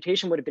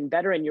reputation would have been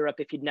better in Europe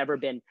if he'd never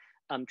been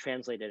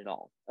translated at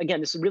all. Again,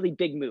 this is a really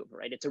big move,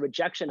 right? It's a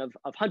rejection of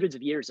hundreds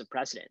of years of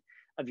precedent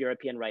of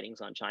European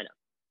writings on China.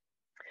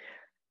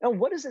 Now,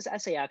 what does this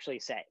essay actually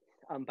say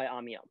by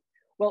Amiot?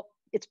 Well,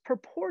 it's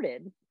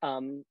purported,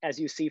 as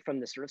you see from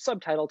the sort of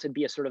subtitle, to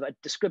be a sort of a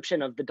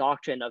description of the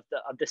doctrine of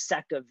the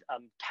sect of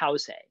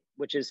Taoism,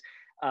 which is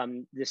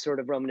this sort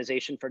of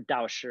Romanization for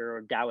Daoshi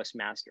or Taoist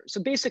master.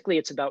 So basically,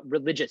 it's about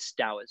religious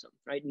Taoism,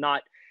 right?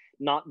 Not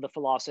not the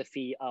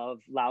philosophy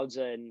of Lao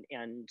Tzu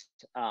and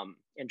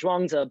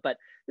Zhuangzi, but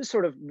this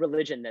sort of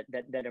religion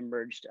that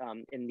emerged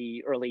in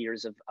the early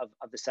years of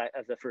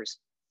the first,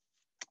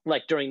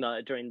 like during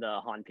the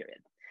Han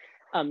period.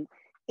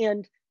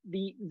 And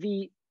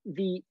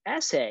the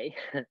essay,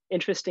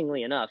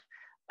 interestingly enough,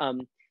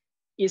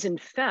 is in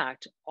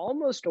fact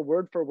almost a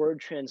word-for-word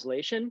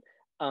translation,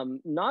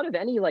 not of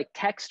any like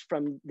text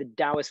from the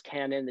Taoist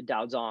canon, the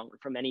Daozong,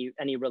 from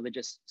any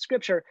religious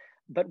scripture,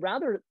 but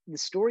rather the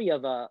story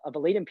of a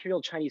late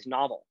imperial Chinese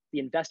novel, The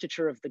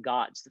Investiture of the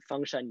Gods, the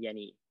Fengshan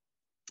Yanyi.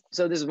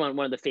 So this is one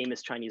of the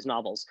famous Chinese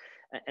novels,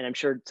 and I'm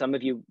sure some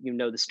of you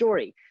know the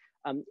story.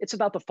 It's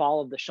about the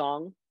fall of the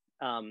Shang,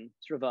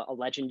 sort of a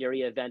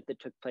legendary event that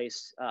took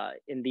place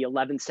in the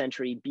 11th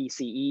century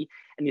BCE,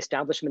 and the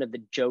establishment of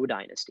the Zhou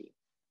dynasty.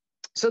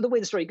 So the way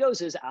the story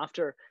goes is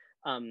after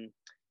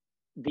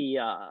the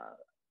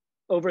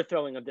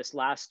overthrowing of this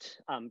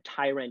last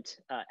tyrant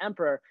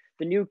emperor,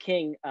 the new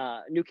king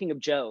of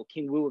Zhou,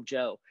 King Wu of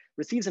Zhou,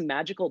 receives a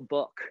magical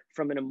book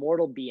from an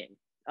immortal being,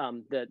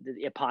 the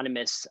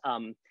eponymous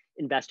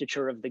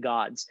Investiture of the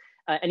Gods,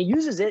 and he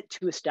uses it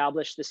to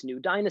establish this new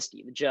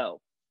dynasty, the Zhou,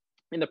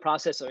 in the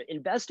process of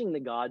investing the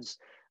gods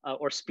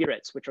or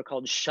spirits, which are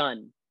called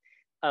Shun,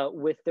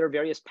 with their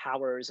various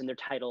powers and their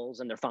titles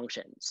and their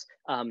functions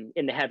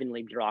in the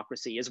heavenly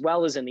bureaucracy, as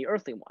well as in the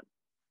earthly one.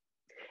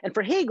 And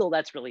for Hegel,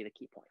 that's really the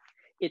key point.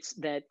 It's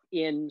that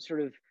in sort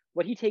of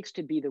what he takes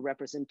to be the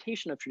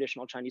representation of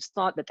traditional Chinese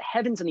thought, that the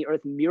heavens and the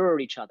earth mirror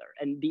each other,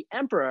 and the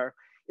emperor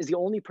is the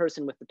only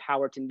person with the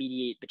power to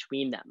mediate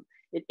between them.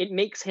 It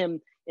makes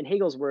him, in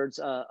Hegel's words,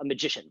 a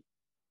magician.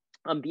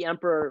 The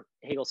emperor,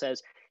 Hegel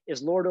says,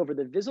 is lord over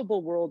the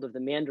visible world of the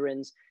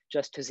mandarins,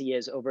 just as he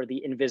is over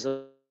the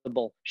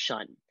invisible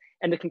Shun.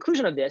 And the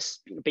conclusion of this,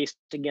 based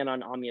again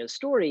on Amiot's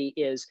story,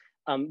 is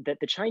that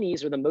the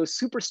Chinese are the most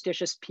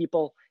superstitious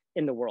people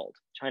in the world.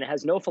 China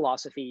has no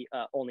philosophy,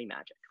 only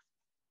magic.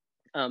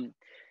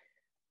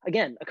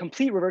 Again, a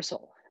complete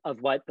reversal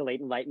of what the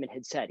late Enlightenment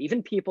had said,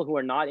 even people who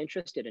are not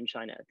interested in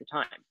China at the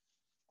time.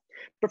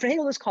 But for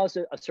Hegel, this caused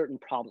a certain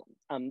problem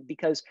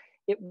because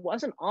it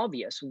wasn't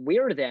obvious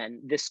where then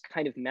this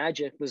kind of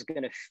magic was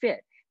going to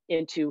fit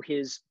into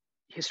his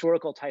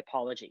historical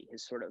typology,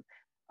 his sort of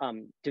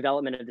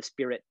development of the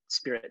spirit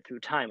through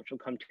time, which we'll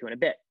come to in a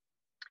bit.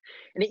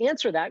 And to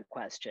answer that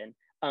question,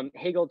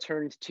 Hegel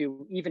turned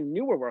to even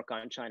newer work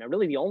on China,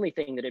 really the only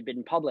thing that had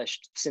been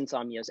published since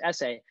Amiot's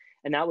essay,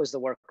 and that was the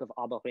work of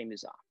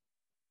Abel-Rémusat.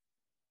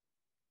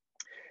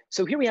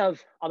 So here we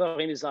have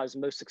Abel-Rémusat's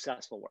most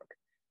successful work,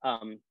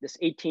 this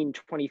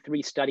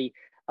 1823 study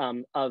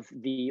of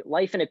the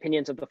life and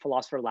opinions of the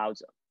philosopher Lao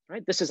Tzu.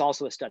 Right? This is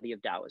also a study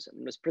of Daoism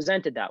and was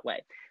presented that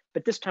way.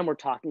 But this time we're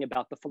talking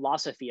about the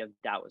philosophy of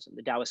Daoism,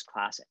 the Taoist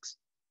classics.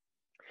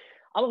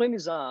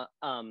 Abel-Rémusat,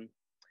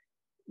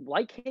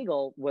 like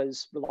Hegel,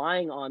 was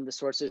relying on the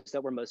sources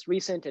that were most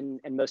recent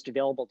and most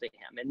available to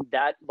him. And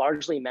that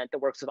largely meant the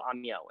works of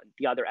Amiot and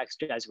the other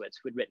ex-Jesuits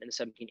who had written in the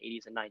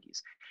 1780s and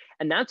 90s.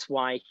 And that's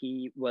why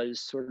he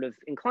was sort of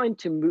inclined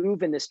to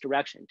move in this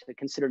direction, to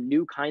consider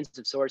new kinds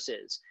of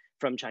sources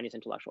from Chinese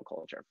intellectual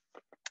culture.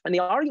 And the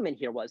argument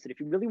here was that if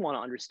you really want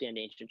to understand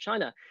ancient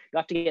China, you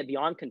have to get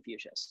beyond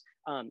Confucius,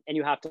 and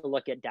you have to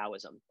look at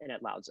Daoism and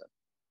at Lao Tzu.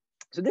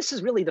 So this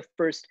is really the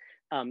first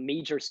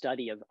major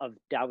study of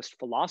Taoist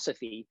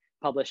philosophy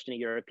published in a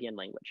European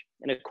language.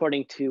 And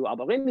according to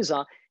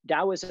Abel-Rémusat,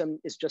 Daoism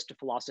is just a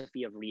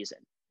philosophy of reason.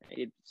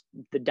 It's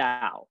the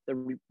Tao,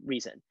 the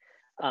reason,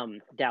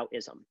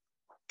 Daoism.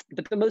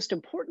 But the most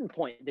important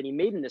point that he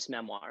made in this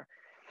memoir,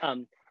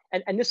 and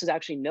this is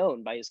actually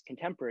known by his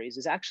contemporaries,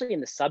 is actually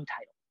in the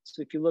subtitle.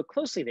 So if you look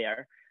closely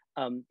there,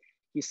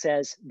 he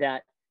says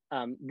that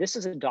this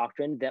is a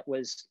doctrine that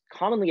was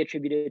commonly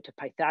attributed to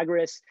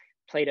Pythagoras,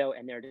 Plato,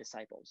 and their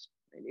disciples.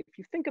 And if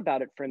you think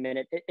about it for a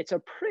minute, it's a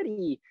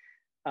pretty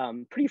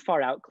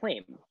far out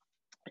claim.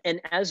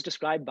 And as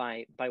described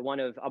by one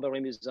of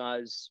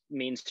Abel-Rémusat's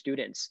main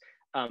students,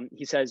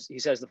 he says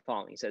the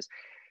following. He says,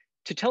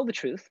 "To tell the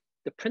truth,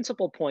 the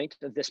principal point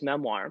of this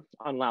memoir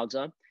on Lao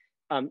Tzu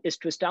is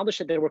to establish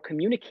that there were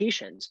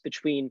communications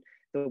between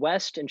the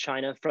West and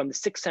China from the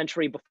 6th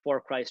century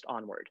before Christ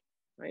onward."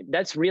 Right?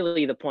 That's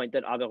really the point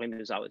that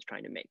Abel-Rémusat was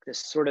trying to make, this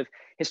sort of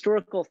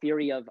historical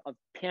theory of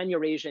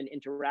pan-Eurasian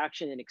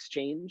interaction and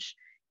exchange,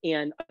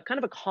 and a kind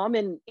of a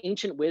common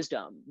ancient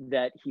wisdom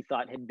that he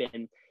thought had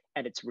been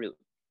at its root.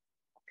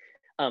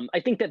 I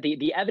think that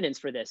the evidence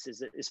for this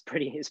is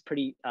pretty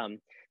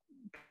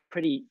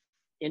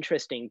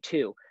interesting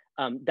too.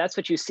 That's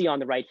what you see on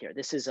the right here.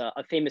 This is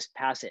a famous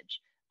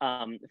passage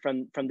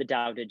from the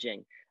Tao Te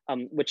Ching,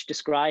 which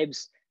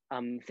describes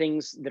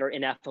things that are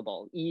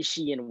ineffable, Yi,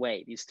 Shi, and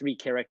Wei, these three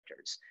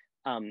characters.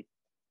 And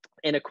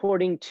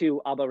according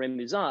to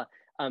Abel-Rémusat,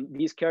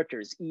 these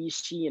characters, Yi,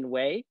 Shi, and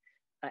Wei,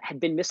 had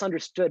been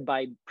misunderstood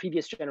by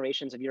previous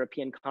generations of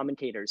European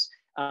commentators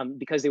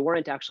because they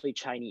weren't actually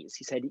Chinese.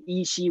 He said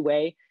Yi, Shi,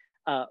 Wei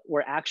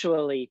were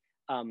actually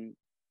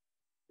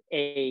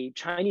a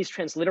Chinese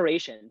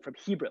transliteration from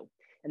Hebrew.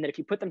 And that if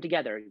you put them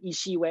together, Yi,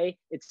 Shi, Wei,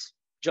 it's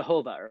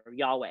Jehovah or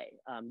Yahweh,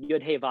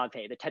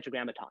 Yud-He-Vav-He, the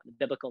Tetragrammaton, the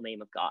biblical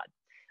name of God.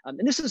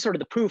 And this is sort of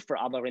the proof for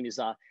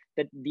Abel-Rémusat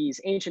that these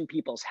ancient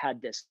peoples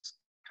had this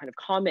kind of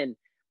common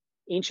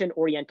ancient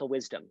Oriental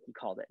wisdom, he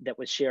called it, that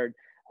was shared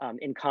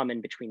in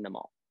common between them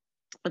all.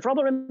 And for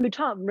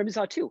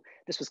Abel-Rémusat too,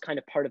 this was kind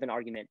of part of an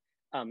argument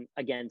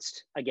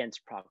against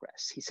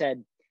progress. He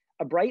said,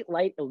 a bright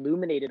light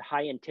illuminated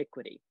high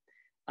antiquity.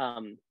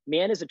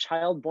 Man is a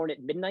child born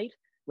at midnight.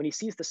 When he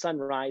sees the sun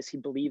rise, he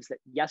believes that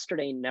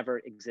yesterday never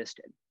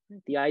existed.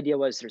 The idea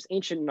was there's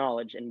ancient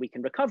knowledge and we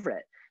can recover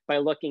it by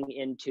looking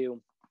into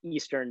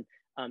Eastern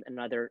and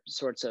other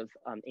sorts of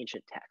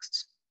ancient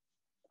texts.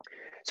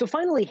 So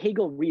finally,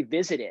 Hegel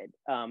revisited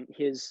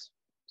his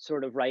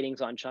sort of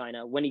writings on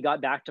China when he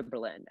got back to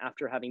Berlin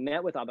after having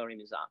met with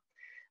Abel-Rémusat.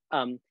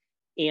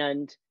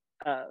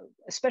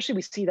 Especially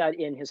we see that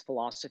in his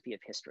philosophy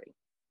of history.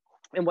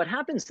 And what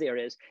happens there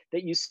is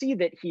that you see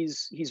that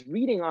he's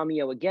reading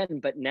Amiot again,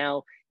 but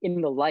now in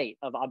the light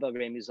of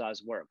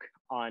Abel-Rémusat's work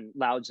on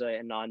Lao Tzu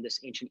and on this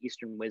ancient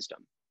Eastern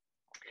wisdom.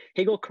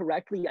 Hegel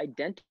correctly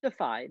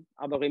identified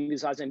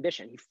Abel-Rémusat's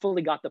ambition. He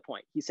fully got the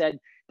point. He said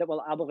that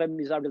what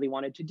Abel-Rémusat really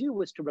wanted to do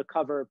was to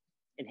recover,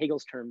 in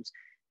Hegel's terms,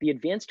 the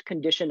advanced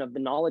condition of the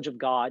knowledge of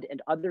God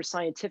and other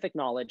scientific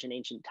knowledge in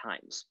ancient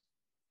times.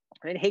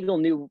 And Hegel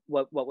knew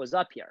what was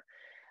up here.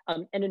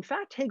 And in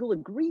fact, Hegel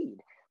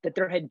agreed that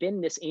there had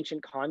been this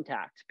ancient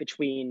contact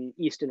between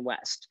East and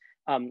West.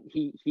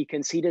 He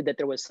conceded that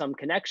there was some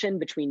connection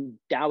between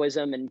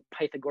Daoism and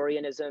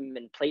Pythagoreanism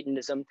and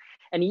Platonism.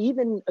 And he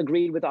even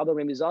agreed with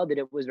Abel-Rémusat that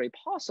it was very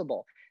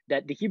possible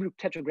that the Hebrew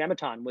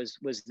Tetragrammaton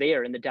was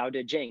there in the Tao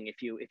Te Ching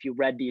if you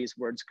read these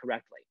words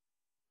correctly.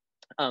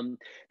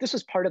 This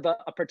was part of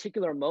a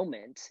particular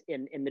moment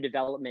in the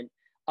development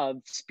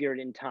of spirit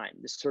in time,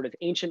 this sort of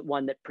ancient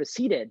one that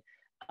preceded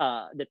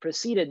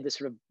the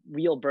sort of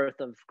real birth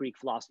of Greek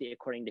philosophy,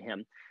 according to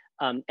him,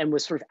 and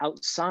was sort of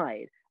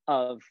outside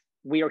of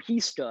where he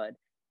stood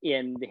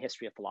in the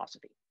history of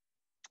philosophy.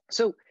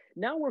 So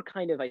now we're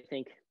kind of, I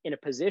think, in a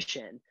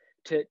position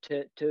to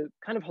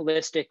kind of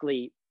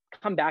holistically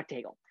come back to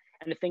Hegel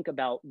and to think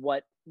about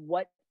what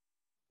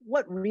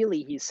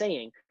really he's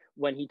saying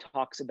when he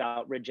talks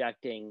about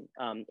rejecting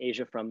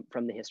Asia from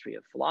the history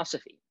of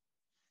philosophy,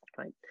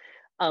 right?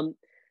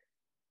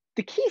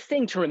 The key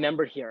thing to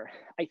remember here,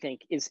 I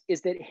think, is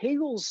that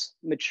Hegel's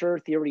mature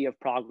theory of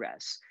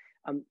progress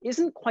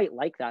isn't quite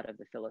like that of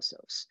the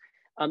philosophers.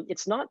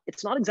 It's not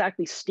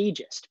exactly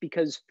stagist,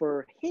 because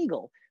for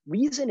Hegel,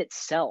 reason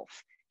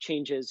itself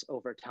changes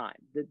over time.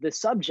 The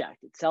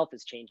subject itself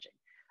is changing,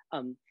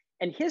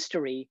 and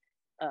history,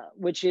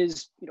 which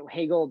is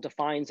Hegel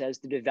defines as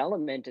the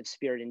development of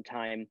spirit in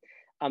time,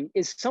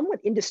 is somewhat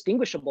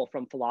indistinguishable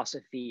from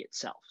philosophy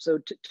itself. So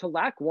to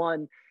lack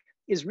one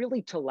is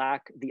really to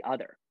lack the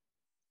other.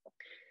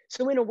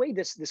 So in a way,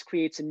 this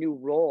creates a new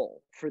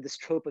role for this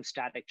trope of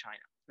static China,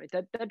 right?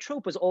 That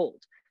trope was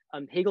old.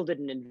 Hegel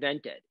didn't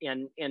invent it.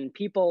 And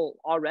people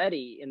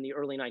already in the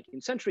early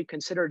 19th century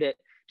considered it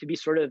to be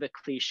sort of a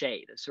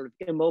cliche. The sort of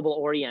immobile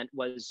Orient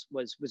was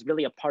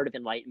really a part of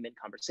Enlightenment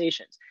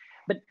conversations.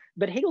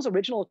 But Hegel's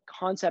original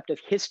concept of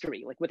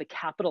history, like with a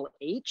capital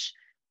H,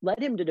 led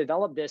him to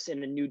develop this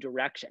in a new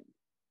direction.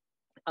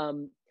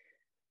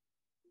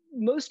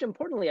 Most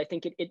importantly, I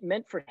think it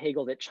meant for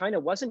Hegel that China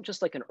wasn't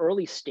just like an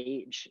early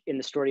stage in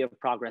the story of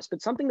progress,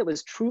 but something that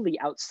was truly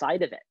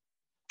outside of it.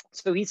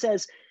 So he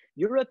says,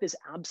 Europe is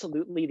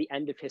absolutely the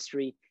end of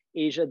history,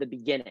 Asia the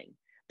beginning.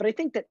 But I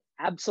think that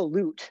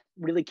absolute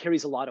really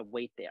carries a lot of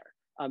weight there.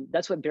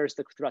 That's what bears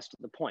the thrust of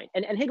the point.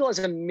 And Hegel has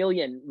a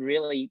million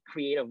really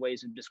creative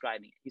ways of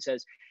describing it. He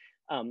says,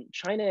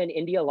 China and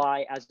India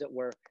lie, as it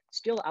were,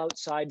 still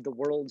outside the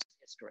world's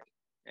history,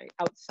 right?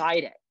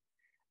 Outside it.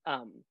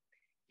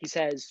 He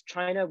says,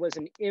 China was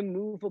an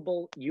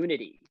immovable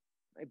unity,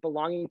 right?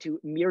 Belonging to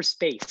mere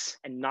space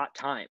and not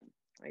time,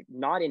 right?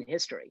 Not in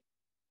history.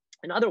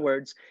 In other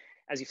words,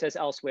 as he says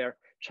elsewhere,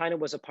 China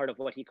was a part of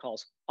what he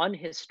calls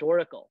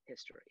unhistorical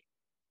history.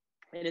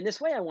 And in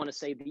this way, I want to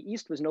say the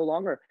East was no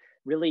longer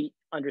really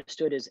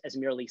understood as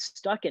merely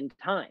stuck in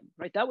time,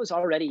 right? That was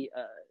already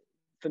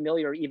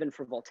familiar even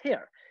for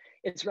Voltaire.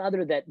 It's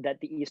rather that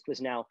the East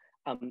was now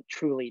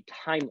truly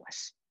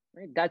timeless,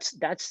 right?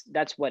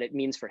 That's what it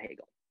means for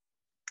Hegel.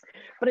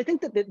 But I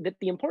think that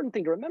the important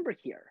thing to remember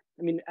here,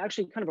 I mean,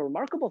 actually kind of a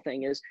remarkable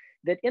thing, is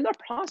that in the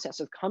process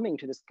of coming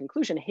to this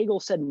conclusion, Hegel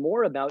said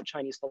more about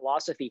Chinese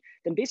philosophy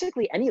than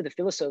basically any of the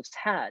philosophers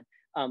had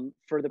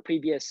for the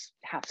previous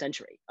half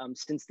century,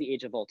 since the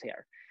age of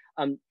Voltaire.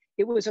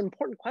 It was an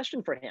important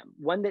question for him,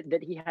 one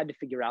that he had to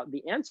figure out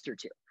the answer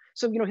to.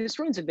 So,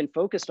 historians have been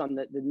focused on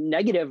the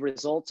negative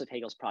results of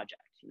Hegel's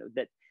project,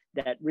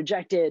 that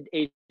rejected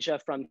Asia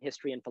from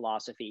history and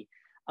philosophy.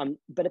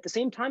 But at the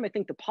same time, I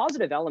think the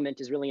positive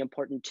element is really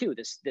important too.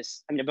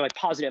 I mean, by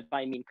positive,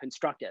 I mean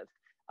constructive,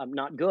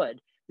 not good.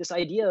 This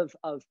idea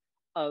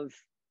of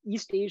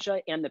East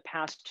Asia and the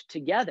past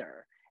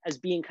together as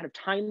being kind of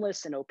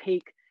timeless and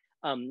opaque,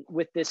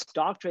 with this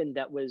doctrine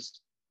that was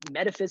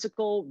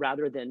metaphysical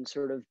rather than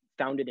sort of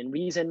founded in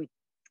reason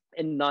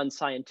and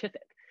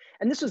non-scientific.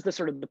 And this was the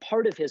sort of the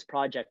part of his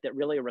project that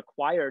really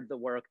required the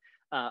work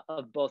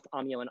of both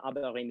Amiot and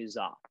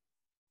Abel-Rémusat.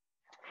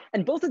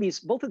 And both of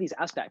these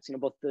aspects,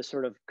 both the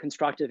sort of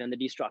constructive and the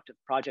destructive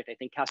project, I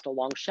think cast a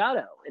long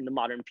shadow in the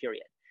modern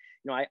period.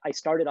 I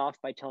started off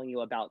by telling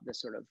you about the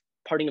sort of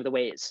parting of the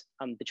ways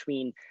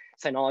between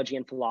sinology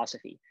and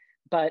philosophy.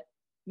 But,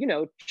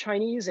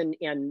 Chinese and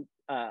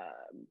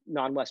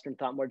non-Western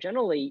thought more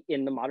generally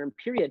in the modern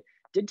period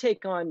did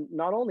take on,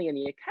 not only in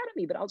the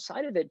academy, but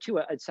outside of it too,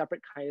 a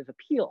separate kind of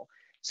appeal.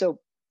 So,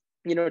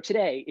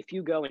 today, if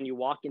you go and you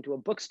walk into a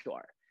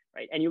bookstore,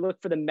 right, and you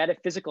look for the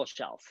metaphysical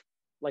shelf,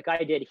 like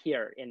I did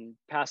here in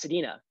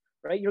Pasadena,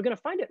 right, you're going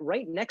to find it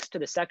right next to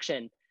the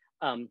section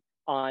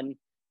on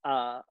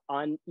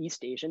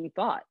East Asian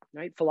thought,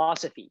 right,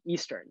 philosophy,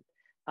 Eastern.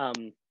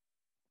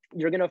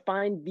 You're going to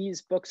find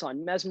these books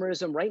on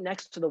mesmerism right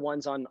next to the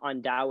ones on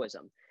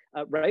Daoism,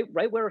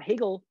 right where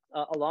Hegel,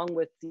 along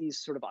with these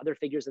sort of other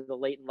figures of the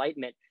late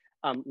Enlightenment,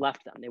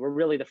 left them. They were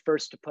really the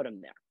first to put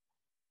them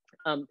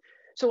there.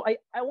 So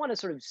I want to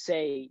sort of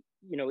say,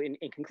 in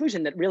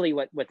conclusion, that really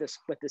what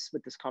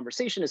this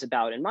conversation is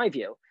about, in my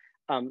view,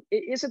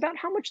 is about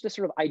how much the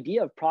sort of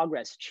idea of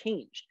progress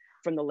changed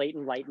from the late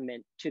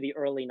Enlightenment to the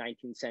early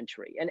 19th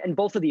century. And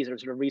both of these are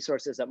sort of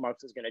resources that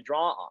Marx is going to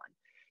draw on.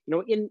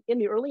 In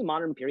the early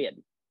modern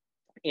period,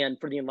 and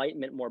for the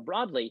Enlightenment more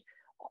broadly,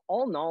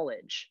 all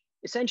knowledge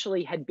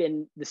essentially had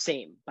been the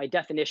same by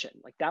definition.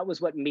 Like that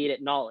was what made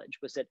it knowledge,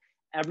 was that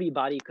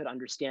everybody could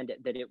understand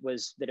it, that it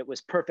was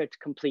perfect,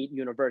 complete,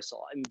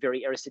 universal, and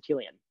very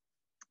Aristotelian.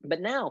 But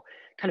now,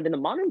 kind of in the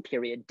modern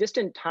period,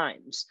 distant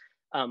times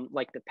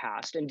like the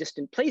past and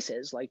distant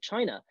places like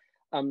China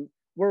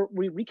were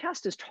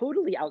recast as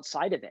totally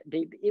outside of it.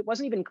 It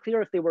wasn't even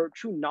clear if they were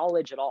true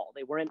knowledge at all.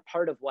 They weren't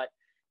part of what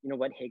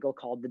Hegel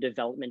called the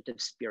development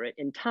of spirit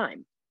in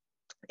time.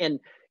 And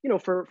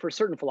for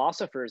certain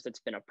philosophers, that's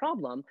been a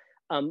problem.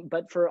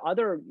 But for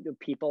other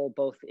people,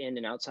 both in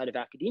and outside of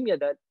academia,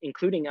 that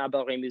including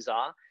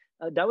Abel-Rémusat,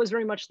 that was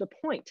very much the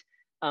point.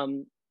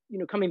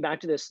 Coming back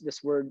to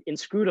this word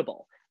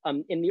inscrutable.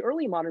 In the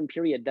early modern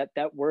period,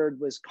 that word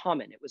was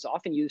common. It was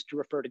often used to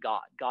refer to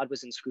God. God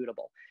was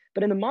inscrutable.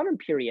 But in the modern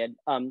period,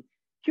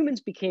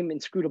 humans became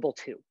inscrutable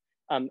too.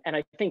 And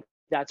I think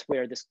that's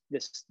where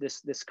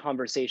this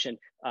conversation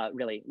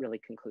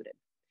really concluded.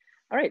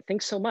 All right,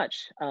 thanks so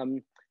much.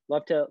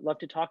 Love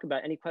to talk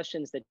about any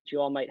questions that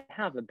you all might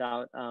have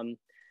about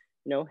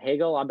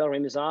Hegel,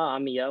 Abel-Rémusat,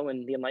 Amiot,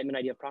 and the Enlightenment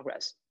idea of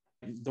progress.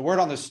 The word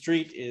on the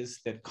street is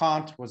that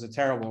Kant was a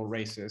terrible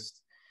racist,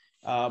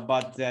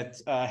 but that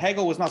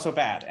Hegel was not so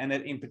bad, and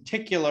that in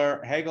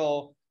particular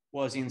Hegel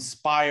was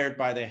inspired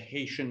by the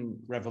Haitian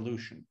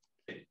Revolution.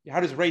 How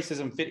does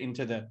racism fit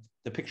into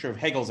the picture of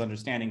Hegel's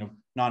understanding of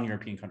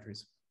non-European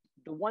countries?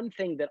 The one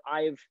thing that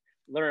I've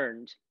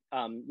learned,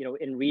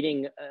 in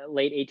reading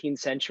late 18th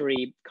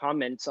century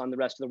comments on the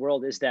rest of the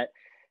world, is that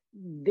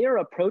their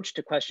approach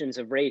to questions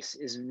of race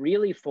is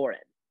really foreign.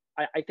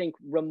 I think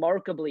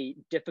remarkably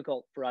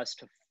difficult for us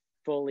to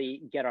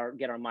fully get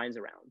our minds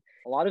around.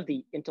 A lot of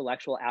the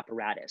intellectual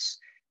apparatus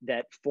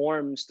that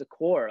forms the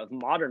core of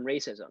modern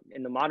racism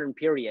in the modern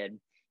period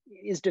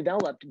is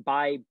developed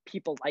by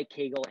people like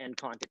Hegel and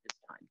Kant at this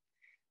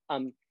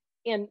time.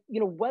 And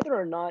whether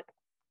or not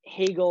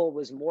Hegel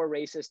was more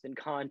racist than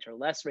Kant or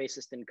less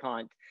racist than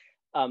Kant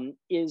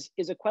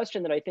is a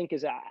question that I think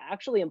is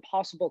actually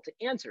impossible to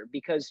answer,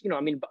 because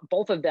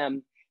both of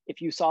them, if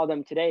you saw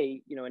them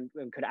today,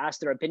 and could ask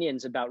their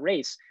opinions about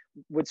race,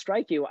 would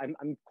strike you,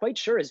 I'm quite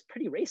sure, is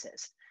pretty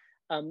racist.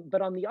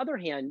 But on the other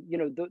hand,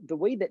 the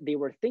way that they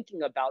were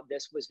thinking about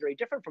this was very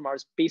different from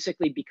ours,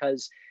 basically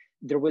because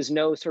there was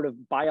no sort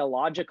of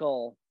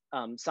biological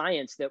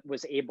science that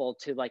was able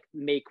to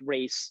make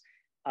race,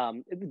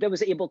 that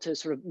was able to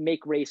sort of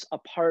make race a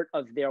part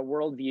of their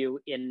worldview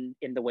in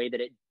the way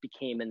that it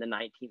became in the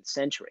 19th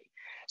century.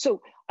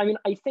 So,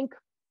 I think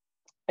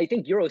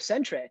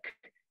Eurocentric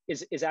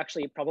is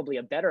actually probably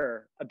a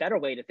better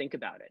way to think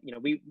about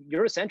it.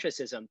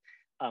 Eurocentrism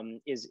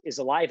is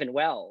alive and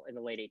well in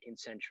the late 18th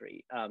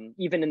century,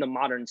 even in the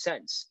modern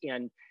sense.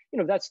 And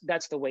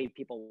that's the way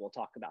people will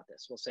talk about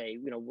this. We'll say,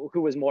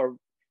 who was more.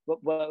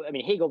 Well,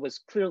 Hegel was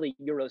clearly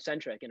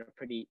Eurocentric in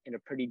a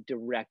pretty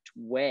direct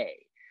way.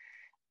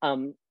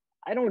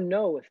 I don't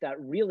know if that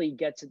really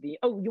gets at the.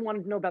 Oh, you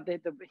wanted to know about the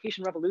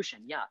Haitian Revolution?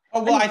 Yeah.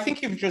 Oh, well, I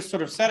think you've just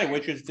sort of said it,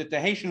 which is that the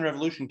Haitian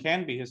Revolution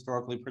can be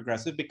historically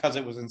progressive because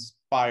it was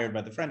inspired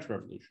by the French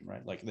Revolution,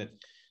 right? Like that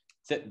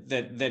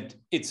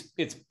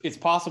it's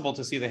possible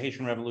to see the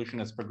Haitian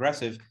Revolution as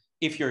progressive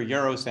if you're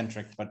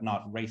Eurocentric but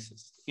not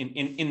racist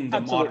in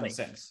the modern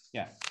sense.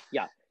 Yeah.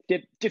 Yeah.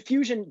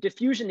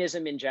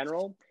 Diffusionism in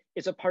general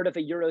is a part of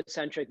a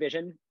Eurocentric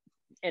vision,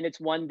 and it's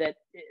one that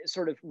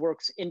sort of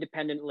works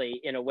independently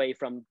in a way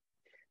from.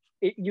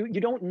 You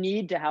don't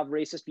need to have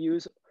racist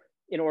views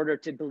in order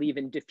to believe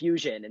in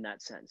diffusion in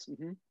that sense.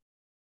 Mm-hmm.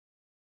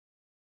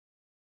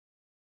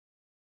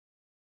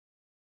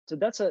 So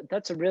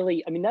that's a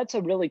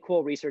really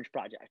cool research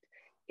project,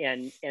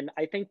 and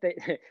I think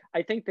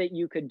that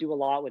you could do a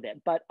lot with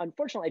it. But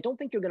unfortunately, I don't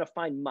think you're going to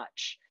find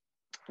much.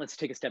 let's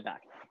take a step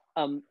back.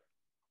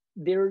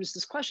 There's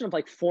this question of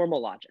like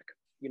formal logic,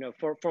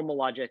 formal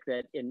logic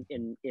that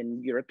in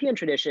European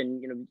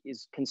tradition,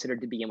 is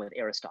considered to begin with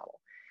Aristotle.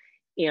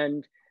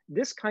 And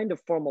this kind of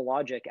formal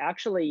logic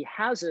actually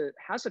has a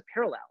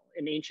parallel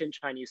in ancient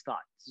Chinese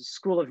thought. It's a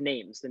school of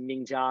names, the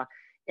Mingjia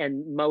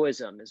and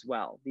Moism as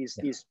well.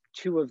 These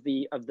two of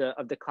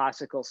the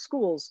classical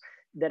schools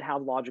that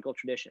have logical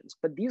traditions,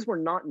 but these were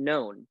not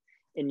known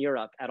in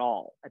Europe at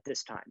all at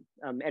this time,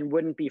 and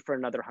wouldn't be for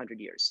another 100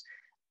 years.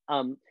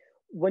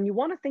 When you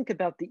want to think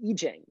about the I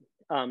Ching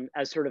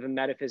as sort of a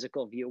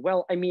metaphysical view,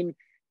 well, I mean,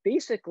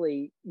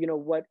 basically,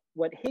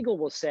 what Hegel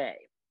will say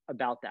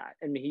about that,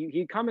 and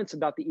he comments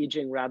about the I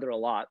Ching rather a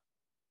lot,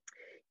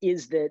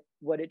 is that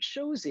what it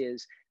shows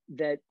is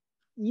that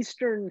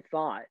Eastern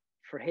thought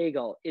for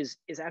Hegel is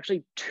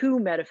actually too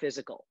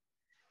metaphysical,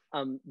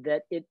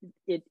 that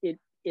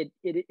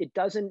it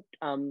doesn't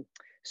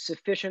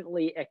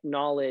sufficiently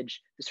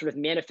acknowledge the sort of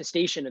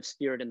manifestation of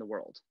spirit in the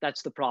world.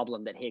 That's the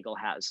problem that Hegel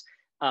has.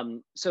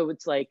 So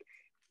it's like,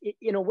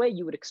 in a way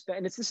you would expect,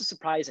 and this is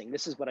surprising.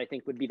 This is what I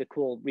think would be the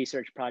cool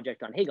research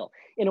project on Hegel.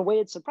 In a way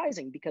it's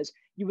surprising because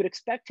you would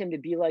expect him to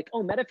be like,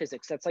 oh,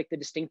 metaphysics, that's like the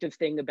distinctive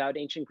thing about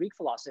ancient Greek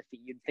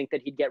philosophy. You'd think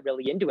that he'd get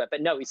really into it,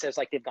 but no, he says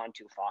like they've gone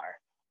too far.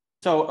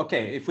 So,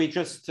 okay, if we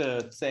just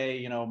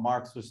say,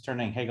 Marx was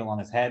turning Hegel on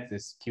his head,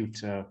 this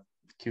cute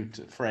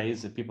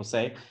phrase that people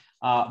say,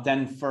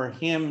 then for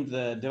him,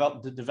 the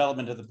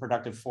development of the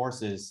productive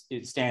forces,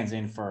 it stands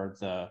in for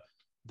the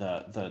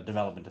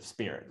development of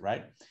spirit,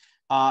 right?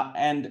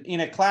 And in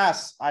a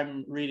class,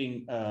 I'm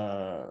reading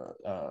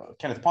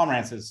Kenneth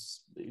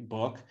Pomerantz's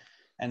book.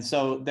 And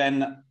so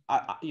then,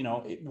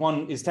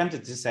 one is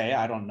tempted to say,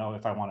 I don't know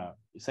if I want to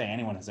say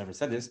anyone has ever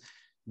said this,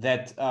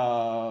 that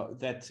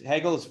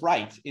Hegel is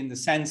right in the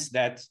sense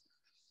that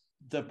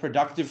the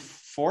productive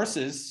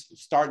forces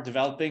start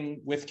developing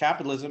with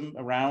capitalism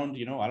around,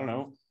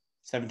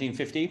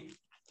 1750.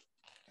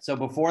 So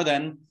before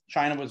then,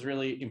 China was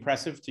really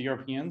impressive to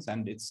Europeans,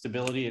 and its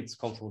stability, its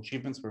cultural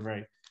achievements were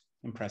very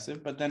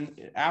impressive. But then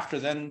after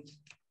then,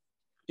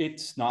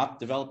 it's not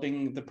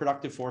developing the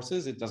productive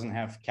forces. It doesn't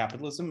have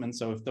capitalism. And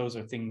so if those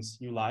are things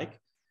you like,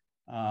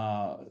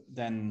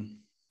 then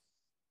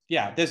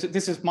yeah, this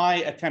is my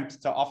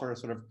attempt to offer a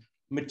sort of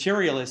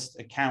materialist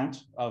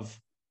account of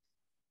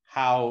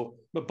how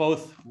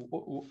both,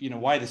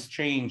 why this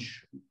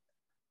change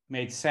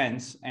made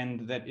sense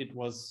and that it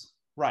was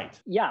right.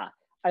 Yeah,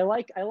 I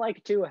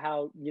like too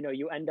how,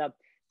 you end up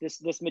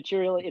this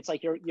material. It's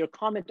like your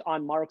comment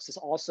on Marx is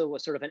also a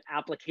sort of an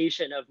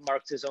application of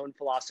Marx's own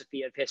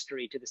philosophy of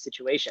history to the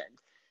situation.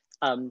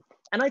 And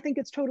I think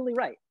it's totally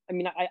right. I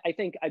mean,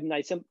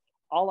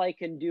 all I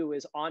can do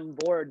is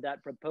onboard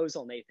that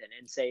proposal, Nathan,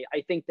 and say,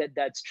 I think that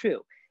that's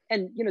true.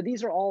 And,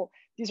 these are all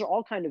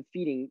kind of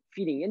feeding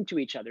into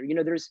each other.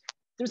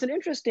 There's an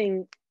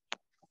interesting,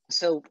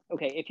 so,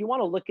 okay, if you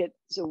want to look at,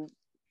 so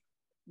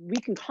we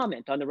can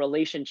comment on the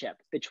relationship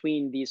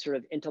between these sort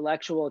of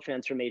intellectual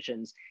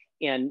transformations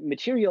and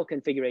material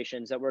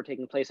configurations that were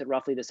taking place at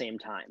roughly the same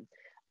time.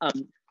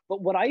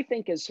 But what I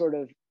think is sort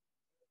of,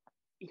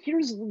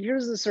 here's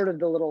the sort of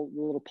the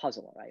little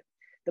puzzle, right?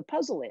 The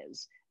puzzle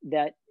is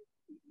that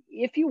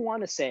if you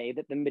want to say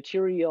that the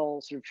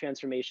material sort of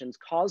transformations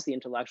cause the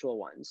intellectual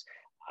ones,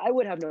 I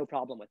would have no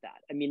problem with that.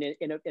 I mean,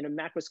 in a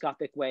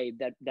macroscopic way,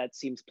 that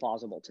seems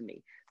plausible to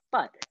me.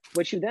 But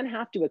what you then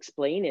have to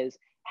explain is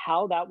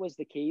how that was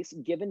the case,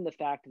 given the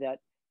fact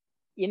that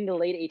in the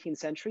late 18th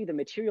century, the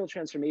material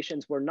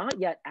transformations were not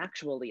yet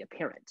actually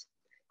apparent.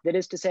 That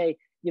is to say,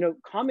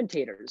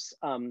 commentators,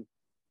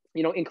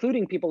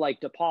 including people like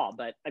De Paul,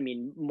 but I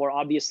mean, more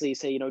obviously,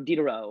 say,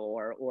 Diderot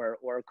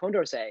or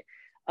Condorcet,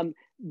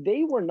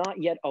 they were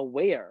not yet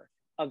aware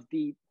of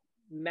the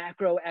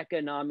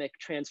macroeconomic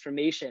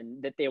transformation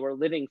that they were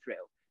living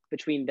through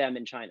between them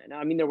and China. Now,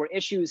 I mean, there were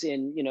issues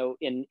in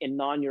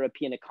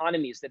non-European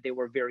economies that they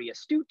were very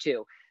astute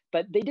to,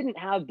 but they didn't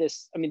have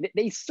this. I mean,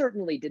 they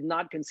certainly did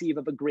not conceive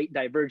of a great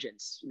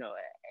divergence,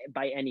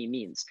 by any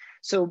means.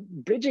 So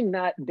bridging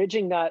that,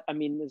 I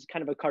mean, is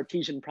kind of a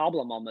Cartesian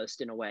problem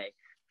almost in a way.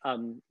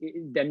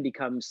 It then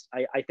becomes,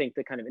 I think,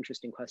 the kind of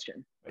interesting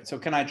question. So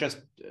can I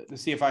just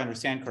see if I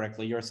understand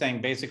correctly? You're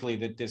saying basically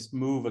that this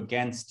move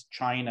against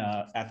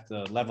China at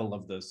the level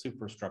of the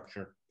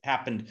superstructure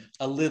happened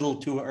a little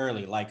too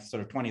early, like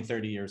sort of 20,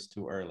 30 years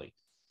too early,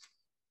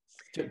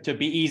 to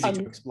be easy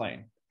to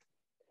explain.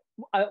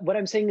 What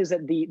I'm saying is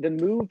that the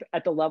move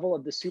at the level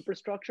of the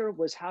superstructure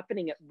was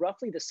happening at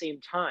roughly the same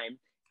time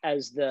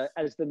as the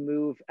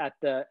move at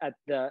the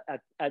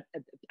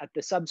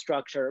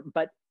substructure,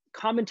 but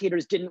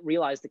commentators didn't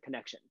realize the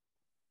connection.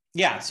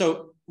 Yeah,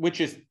 so which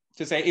is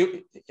to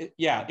say,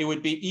 it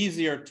would be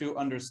easier to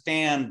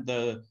understand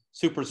the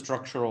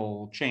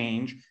superstructural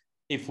change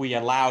if we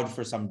allowed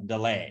for some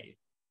delay,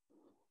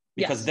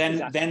 because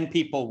then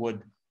people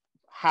would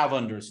have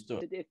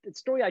understood. If the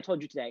story I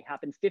told you today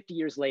happened 50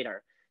 years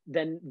later,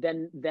 then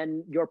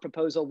your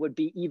proposal would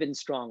be even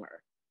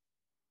stronger.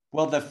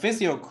 Well, the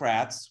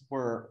physiocrats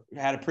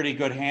had a pretty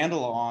good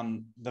handle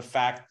on the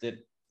fact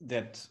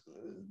that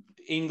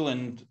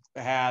England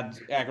had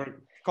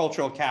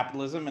agricultural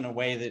capitalism in a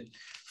way that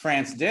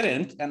France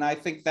didn't. And I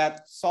think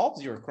that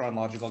solves your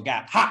chronological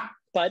gap. Ha!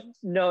 But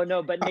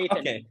but Nathan,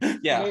 okay.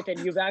 Yeah.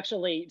 Nathan, you've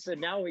actually, so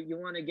now you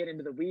want to get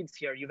into the weeds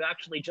here. You've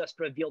actually just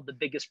revealed the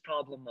biggest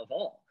problem of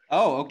all.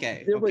 Oh,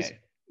 okay. There was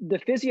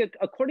the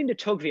according to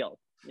Tocqueville,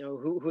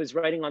 who is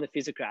writing on the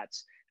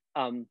Physiocrats,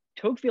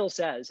 Tocqueville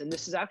says, and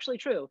this is actually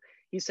true,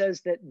 he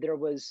says that there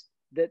was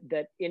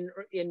that in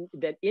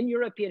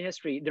European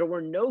history, there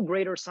were no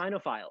greater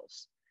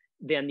Sinophiles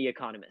than the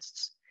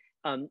economists.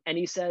 And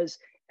he says,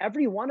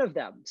 every one of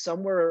them,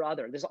 somewhere or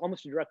other, this is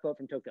almost a direct quote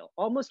from Tocqueville,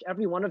 almost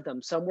every one of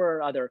them, somewhere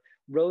or other,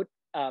 wrote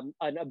an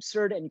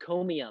absurd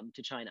encomium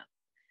to China.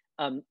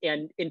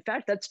 And in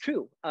fact, that's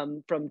true.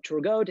 From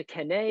Turgot to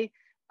Quesnay,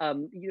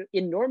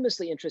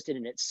 enormously interested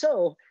in it.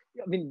 So,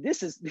 I mean,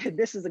 this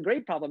is a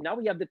great problem. Now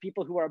we have the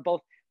people who are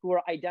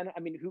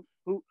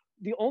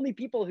the only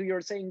people who you're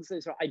saying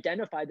sort of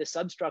identify the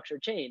substructure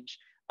change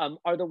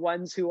are the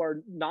ones who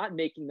are not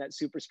making that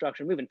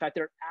superstructure move. In fact,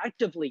 they're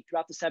actively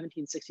throughout the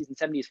 1760s and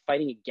 70s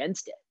fighting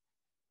against it.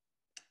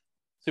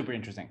 Super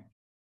interesting.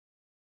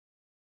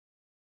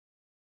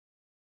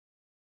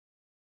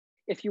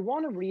 If you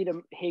want to read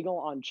Hegel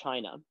on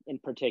China in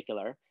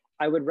particular,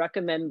 I would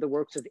recommend the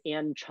works of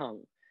Anne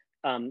Chung,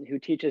 who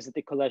teaches at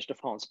the Collège de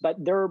France, but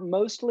they're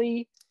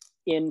mostly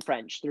in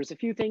French. There's a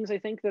few things I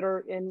think that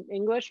are in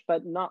English,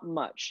 but not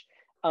much.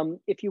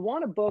 If you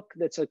want a book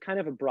that's a kind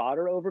of a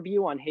broader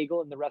overview on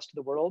Hegel and the rest of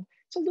the world,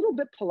 it's a little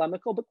bit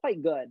polemical, but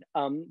quite good,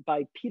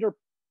 by Peter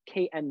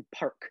K.N.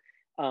 Park,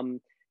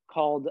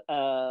 called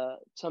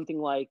something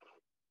like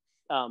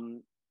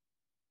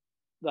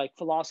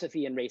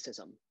Philosophy and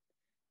Racism,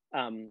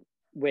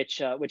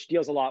 which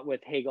deals a lot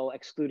with Hegel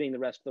excluding the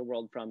rest of the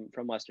world from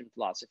Western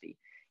philosophy.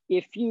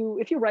 If you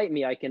write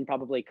me, I can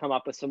probably come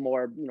up with some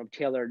more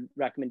tailored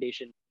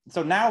recommendation.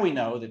 So now we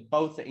know that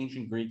both the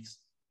ancient Greeks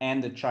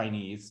and the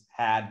Chinese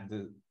had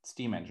the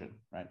steam engine,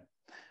 right?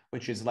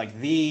 Which is like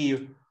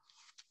the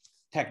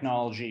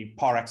technology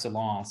par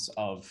excellence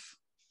of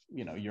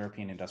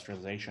European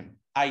industrialization.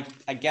 I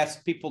guess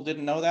people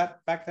didn't know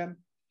that back then.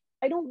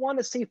 I don't want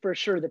to say for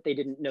sure that they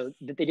didn't know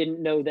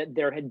that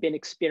there had been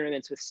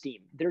experiments with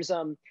steam. There's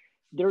one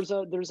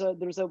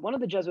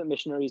of the Jesuit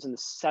missionaries in the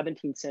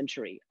 17th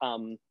century,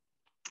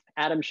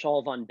 Adam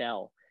Schall von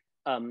Bell,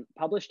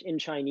 published in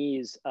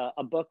Chinese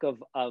a book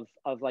of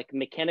like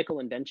mechanical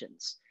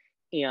inventions,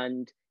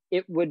 and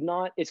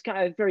it's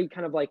kind of very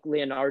kind of like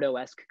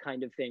Leonardo-esque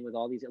kind of thing with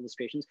all these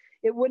illustrations.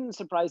 It wouldn't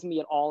surprise me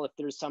at all if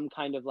there's some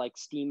kind of like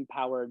steam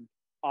powered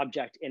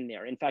object in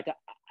there. In fact,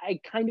 I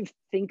kind of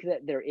think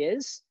that there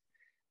is.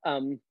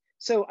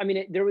 So I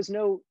mean,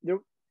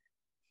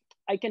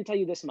 I can tell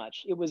you this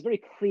much: it was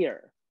very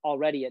clear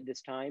already at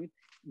this time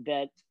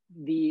that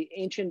the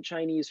ancient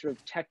Chinese sort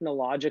of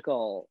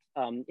technological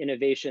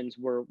innovations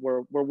were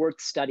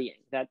worth studying.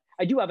 That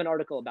I do have an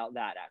article about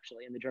that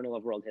actually in the Journal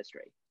of World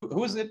History.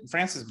 Who was it?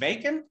 Francis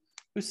Bacon,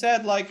 who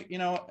said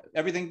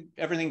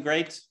everything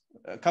great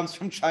comes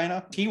from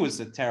China. He was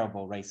a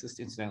terrible racist,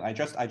 incidentally.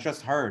 I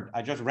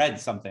just read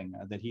something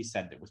that he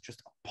said that was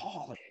just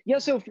appalling. Yeah,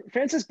 so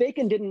Francis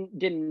Bacon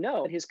didn't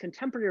know. His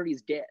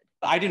contemporaries did.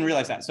 I didn't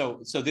realize that.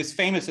 So this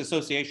famous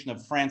association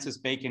of Francis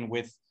Bacon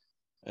with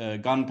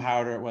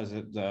gunpowder, was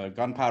it the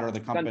gunpowder or the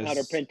compass?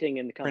 Gunpowder printing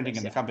and the compass. Printing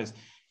and the compass.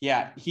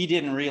 Yeah, he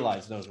didn't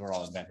realize those were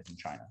all invented in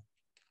China.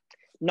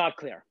 Not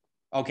clear.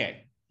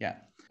 Okay, yeah.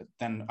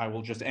 Then I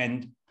will just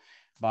end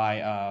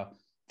by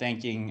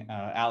thanking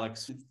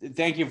Alex.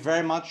 Thank you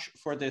very much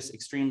for this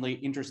extremely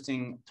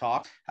interesting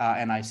talk.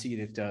 And I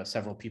see that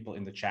several people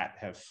in the chat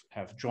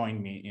have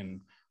joined me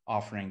in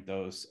offering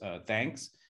those thanks.